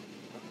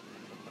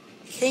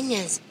 The thing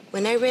is,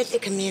 when I read the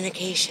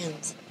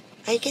communications,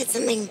 I get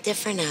something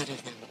different out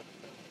of them.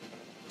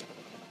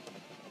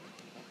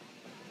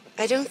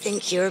 I don't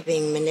think you're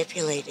being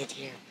manipulated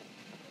here.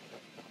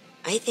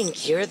 I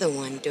think you're the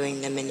one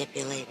doing the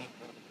manipulating.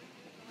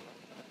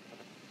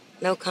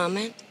 No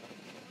comment?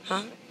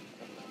 Huh?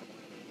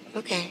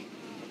 Okay.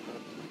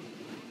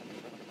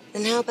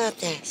 Then how about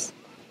this?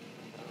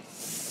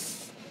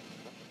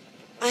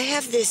 I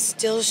have this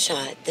still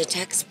shot the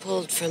techs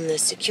pulled from the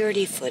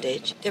security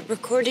footage that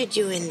recorded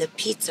you in the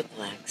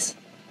Pizzaplex.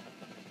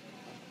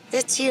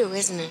 That's you,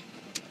 isn't it?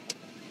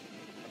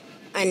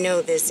 I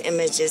know this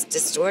image is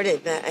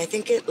distorted, but I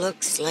think it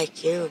looks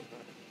like you.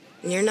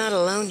 And you're not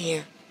alone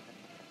here.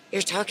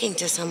 You're talking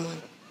to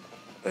someone.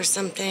 Or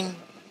something.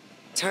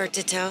 It's hard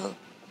to tell.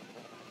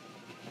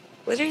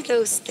 What are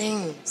those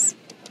things?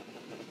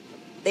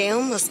 They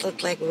almost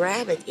look like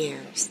rabbit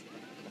ears.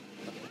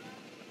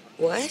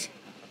 What?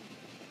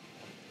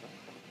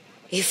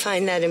 You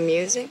find that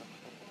amusing?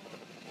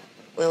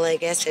 Well, I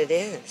guess it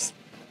is.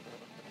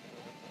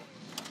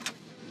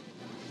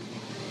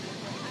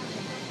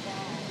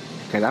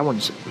 Okay, that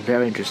one's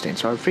very interesting.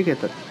 So I figured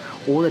that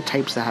all the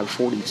tapes that have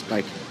 40,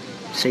 like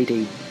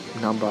CD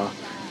number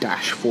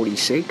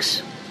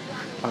 -46,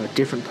 are a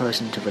different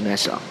person to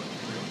Vanessa.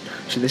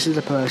 So this is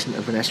the person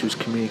that Vanessa was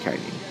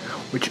communicating,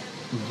 which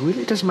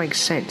really doesn't make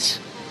sense,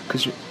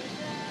 because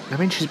I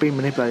mean she's been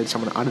manipulated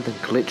someone other than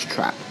Glitch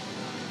Trap.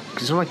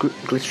 Because it's not like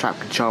Glitch Trap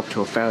can show up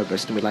to a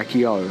therapist and be like,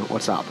 yo,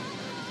 what's up?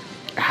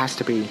 It has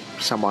to be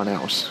someone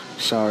else.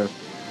 So,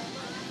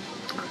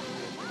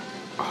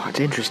 it's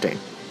interesting.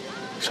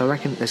 So I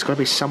reckon there's got to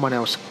be someone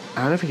else.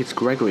 I don't think it's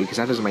Gregory, because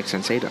that doesn't make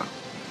sense either.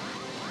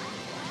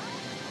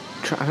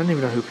 I don't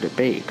even know who could it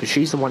be, because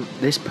she's the one.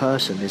 This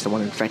person is the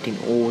one infecting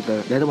all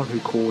the. They're the one who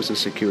caused the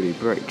security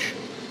breach.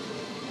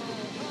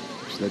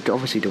 So they're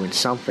obviously doing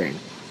something.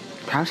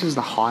 Perhaps it's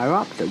the higher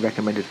up that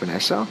recommended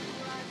Vanessa.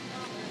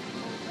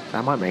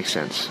 That might make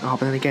sense. Oh,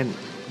 but then again,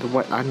 the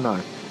way I don't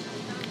know.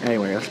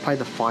 Anyway, let's play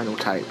the final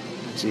tape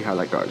and see how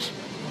that goes.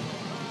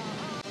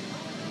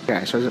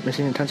 Okay, so is it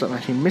missing? It turns out I'm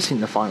actually missing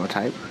the final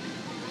tape.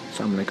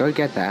 So I'm going to go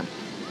get that,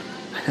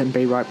 and then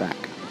be right back.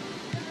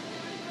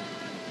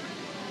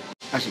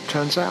 As it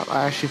turns out,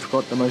 I actually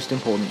forgot the most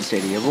important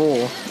CD of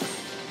all,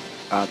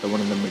 the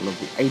one in the middle of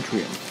the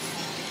atrium.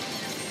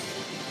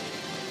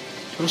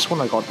 So this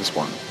one I got this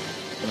one,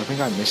 but I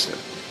think I missed it.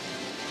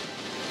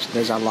 So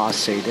there's our last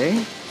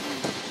CD,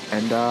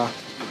 and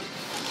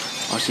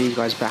I'll see you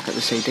guys back at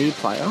the CD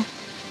player,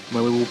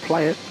 where we will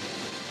play it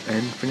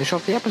and finish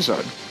off the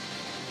episode.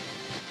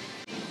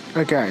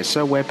 Okay,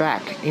 so we're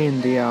back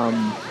in the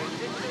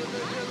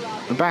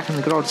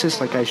good old sis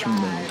location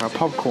room. Our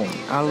popcorn,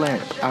 our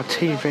lamp, our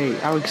TV,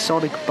 our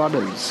exotic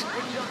butters,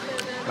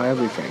 our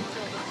everything.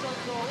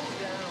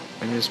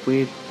 And this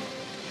weird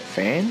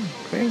fan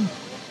thing?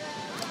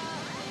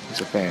 It's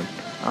a fan.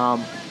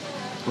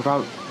 With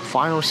our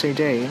final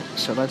CD,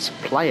 so let's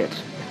play it.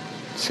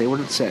 See what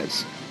it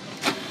says.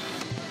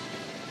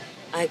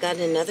 I got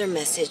another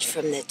message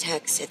from the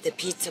techs at the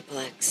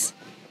Pizzaplex.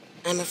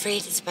 I'm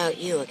afraid it's about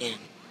you again.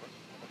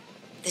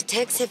 The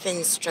techs have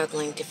been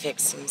struggling to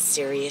fix some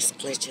serious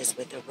glitches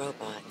with the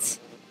robots.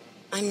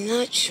 I'm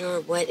not sure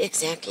what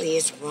exactly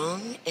is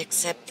wrong,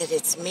 except that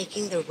it's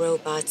making the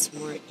robots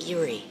more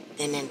eerie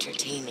than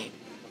entertaining.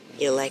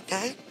 You like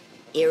that?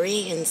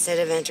 Eerie instead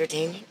of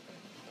entertaining?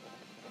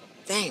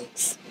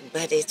 Thanks,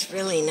 but it's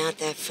really not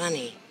that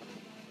funny.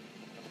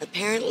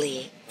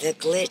 Apparently, the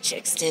glitch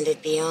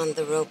extended beyond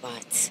the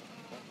robots.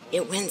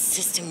 It went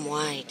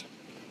system-wide.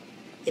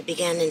 It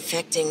began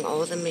infecting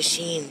all the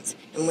machines,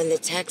 and when the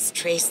techs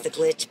traced the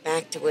glitch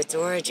back to its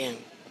origin,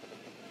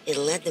 it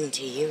led them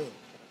to you.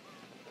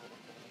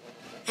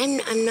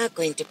 I'm not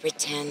going to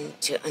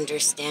pretend to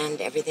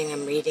understand everything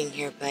I'm reading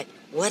here, but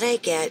what I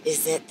get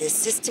is that the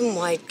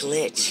system-wide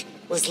glitch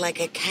was like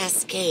a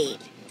cascade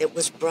that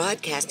was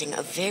broadcasting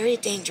a very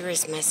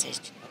dangerous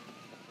message.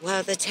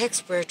 While the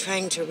techs were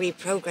trying to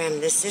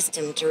reprogram the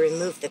system to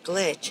remove the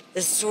glitch,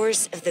 the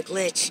source of the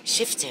glitch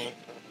shifted.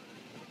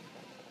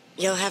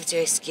 You'll have to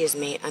excuse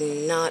me,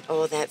 I'm not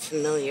all that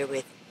familiar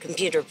with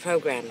computer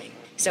programming,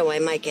 so I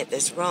might get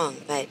this wrong,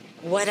 but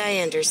what I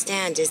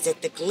understand is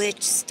that the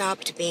glitch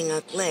stopped being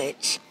a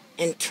glitch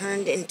and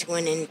turned into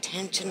an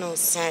intentional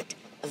set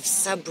of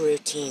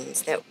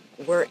subroutines that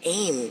were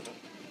aimed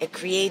at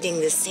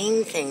creating the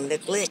same thing the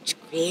glitch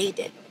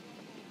created.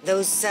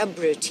 Those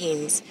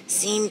subroutines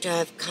seem to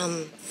have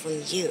come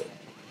from you.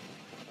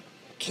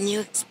 Can you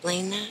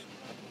explain that?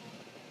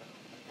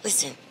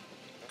 Listen,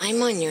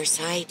 I'm on your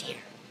side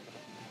here.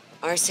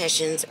 Our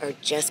sessions are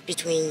just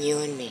between you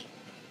and me.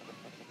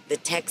 The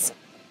techs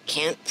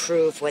can't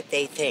prove what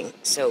they think,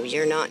 so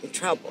you're not in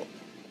trouble.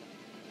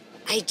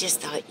 I just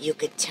thought you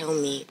could tell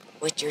me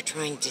what you're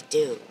trying to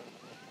do.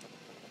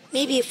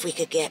 Maybe if we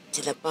could get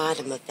to the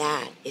bottom of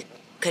that, it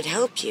could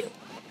help you.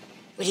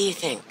 What do you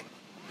think?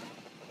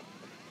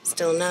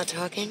 Still not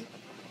talking?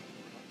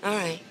 All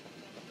right.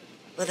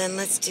 Well, then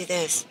let's do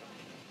this.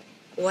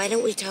 Why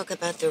don't we talk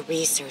about the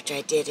research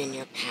I did in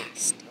your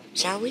past,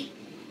 shall we?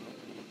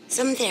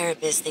 Some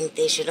therapists think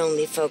they should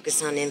only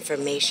focus on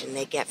information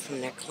they get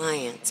from their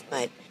clients,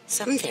 but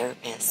some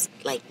therapists,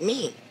 like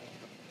me,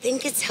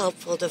 think it's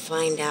helpful to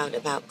find out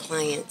about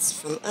clients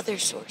from other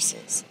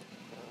sources.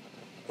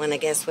 Want to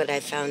guess what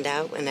I found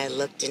out when I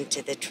looked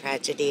into the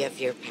tragedy of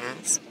your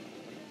past?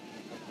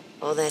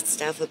 All that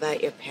stuff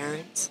about your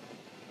parents?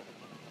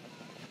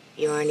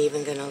 You aren't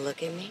even gonna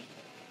look at me?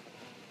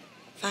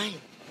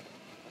 Fine.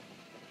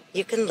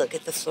 You can look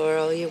at the floor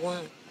all you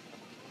want.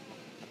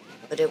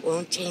 But it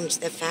won't change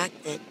the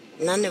fact that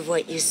none of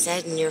what you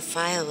said in your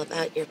file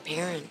about your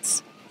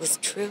parents was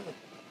true.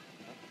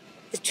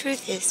 The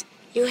truth is,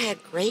 you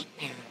had great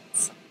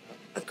parents,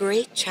 a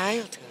great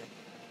childhood.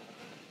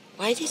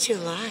 Why did you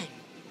lie?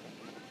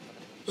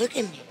 Look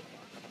at me.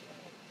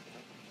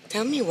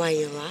 Tell me why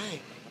you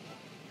lied.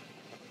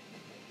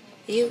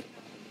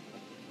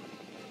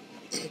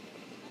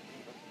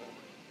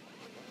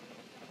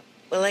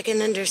 Well, I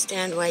can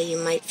understand why you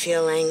might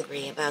feel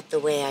angry about the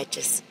way I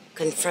just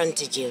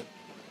confronted you.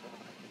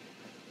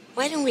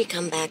 Why don't we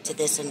come back to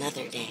this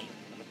another day?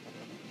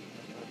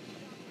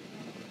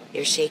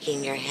 You're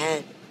shaking your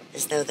head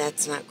as though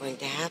that's not going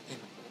to happen.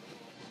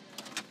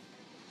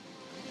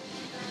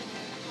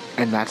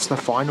 And that's the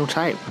final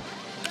tape.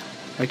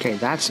 Okay,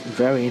 that's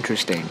very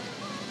interesting.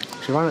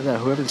 So right there,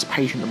 whoever this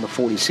patient number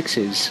 46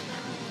 is,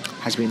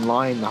 has been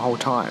lying the whole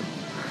time.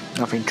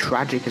 Nothing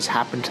tragic has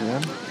happened to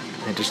them.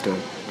 They're just a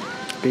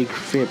big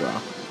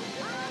fibber.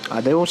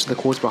 They're also the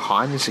cause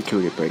behind the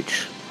security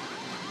breach.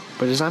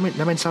 But does that mean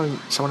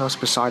someone else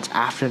besides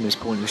Afton is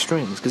pulling the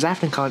strings? Because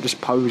Afton can't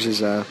just pose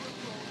as a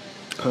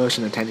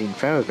person attending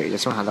therapy.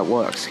 That's not how that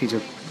works. He's a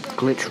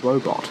glitch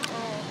robot.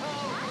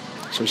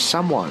 So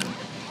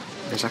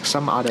there's like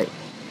some other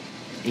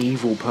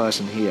evil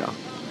person here.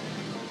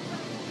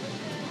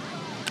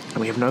 And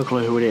we have no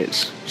clue who it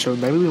is. So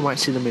maybe we might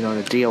see them in on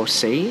a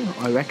DLC,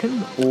 I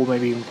reckon, or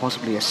maybe even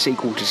possibly a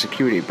sequel to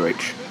Security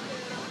Breach.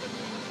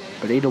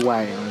 But either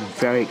way, I'm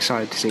very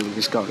excited to see where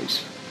this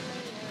goes.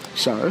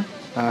 So,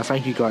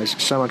 thank you guys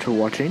so much for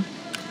watching.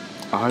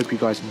 I hope you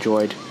guys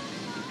enjoyed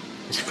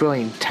this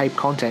thrilling tape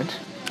content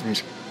and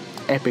this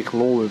epic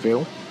lore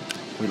reveal.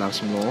 We love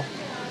some lore.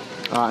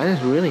 And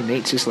it's really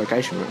neat, this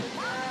location room.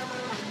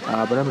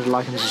 But remember to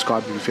like and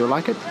subscribe if you feel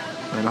like it.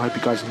 And I hope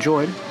you guys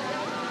enjoyed.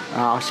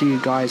 I'll see you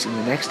guys in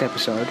the next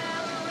episode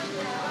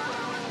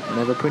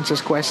whenever Princess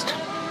Quest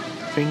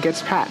thing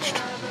gets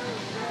patched.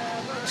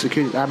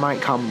 Security, that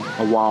might come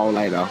a while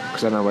later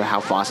because I don't know how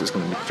fast it's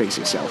going to fix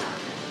itself.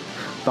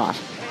 But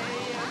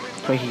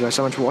thank you guys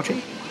so much for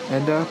watching,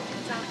 and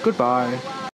goodbye.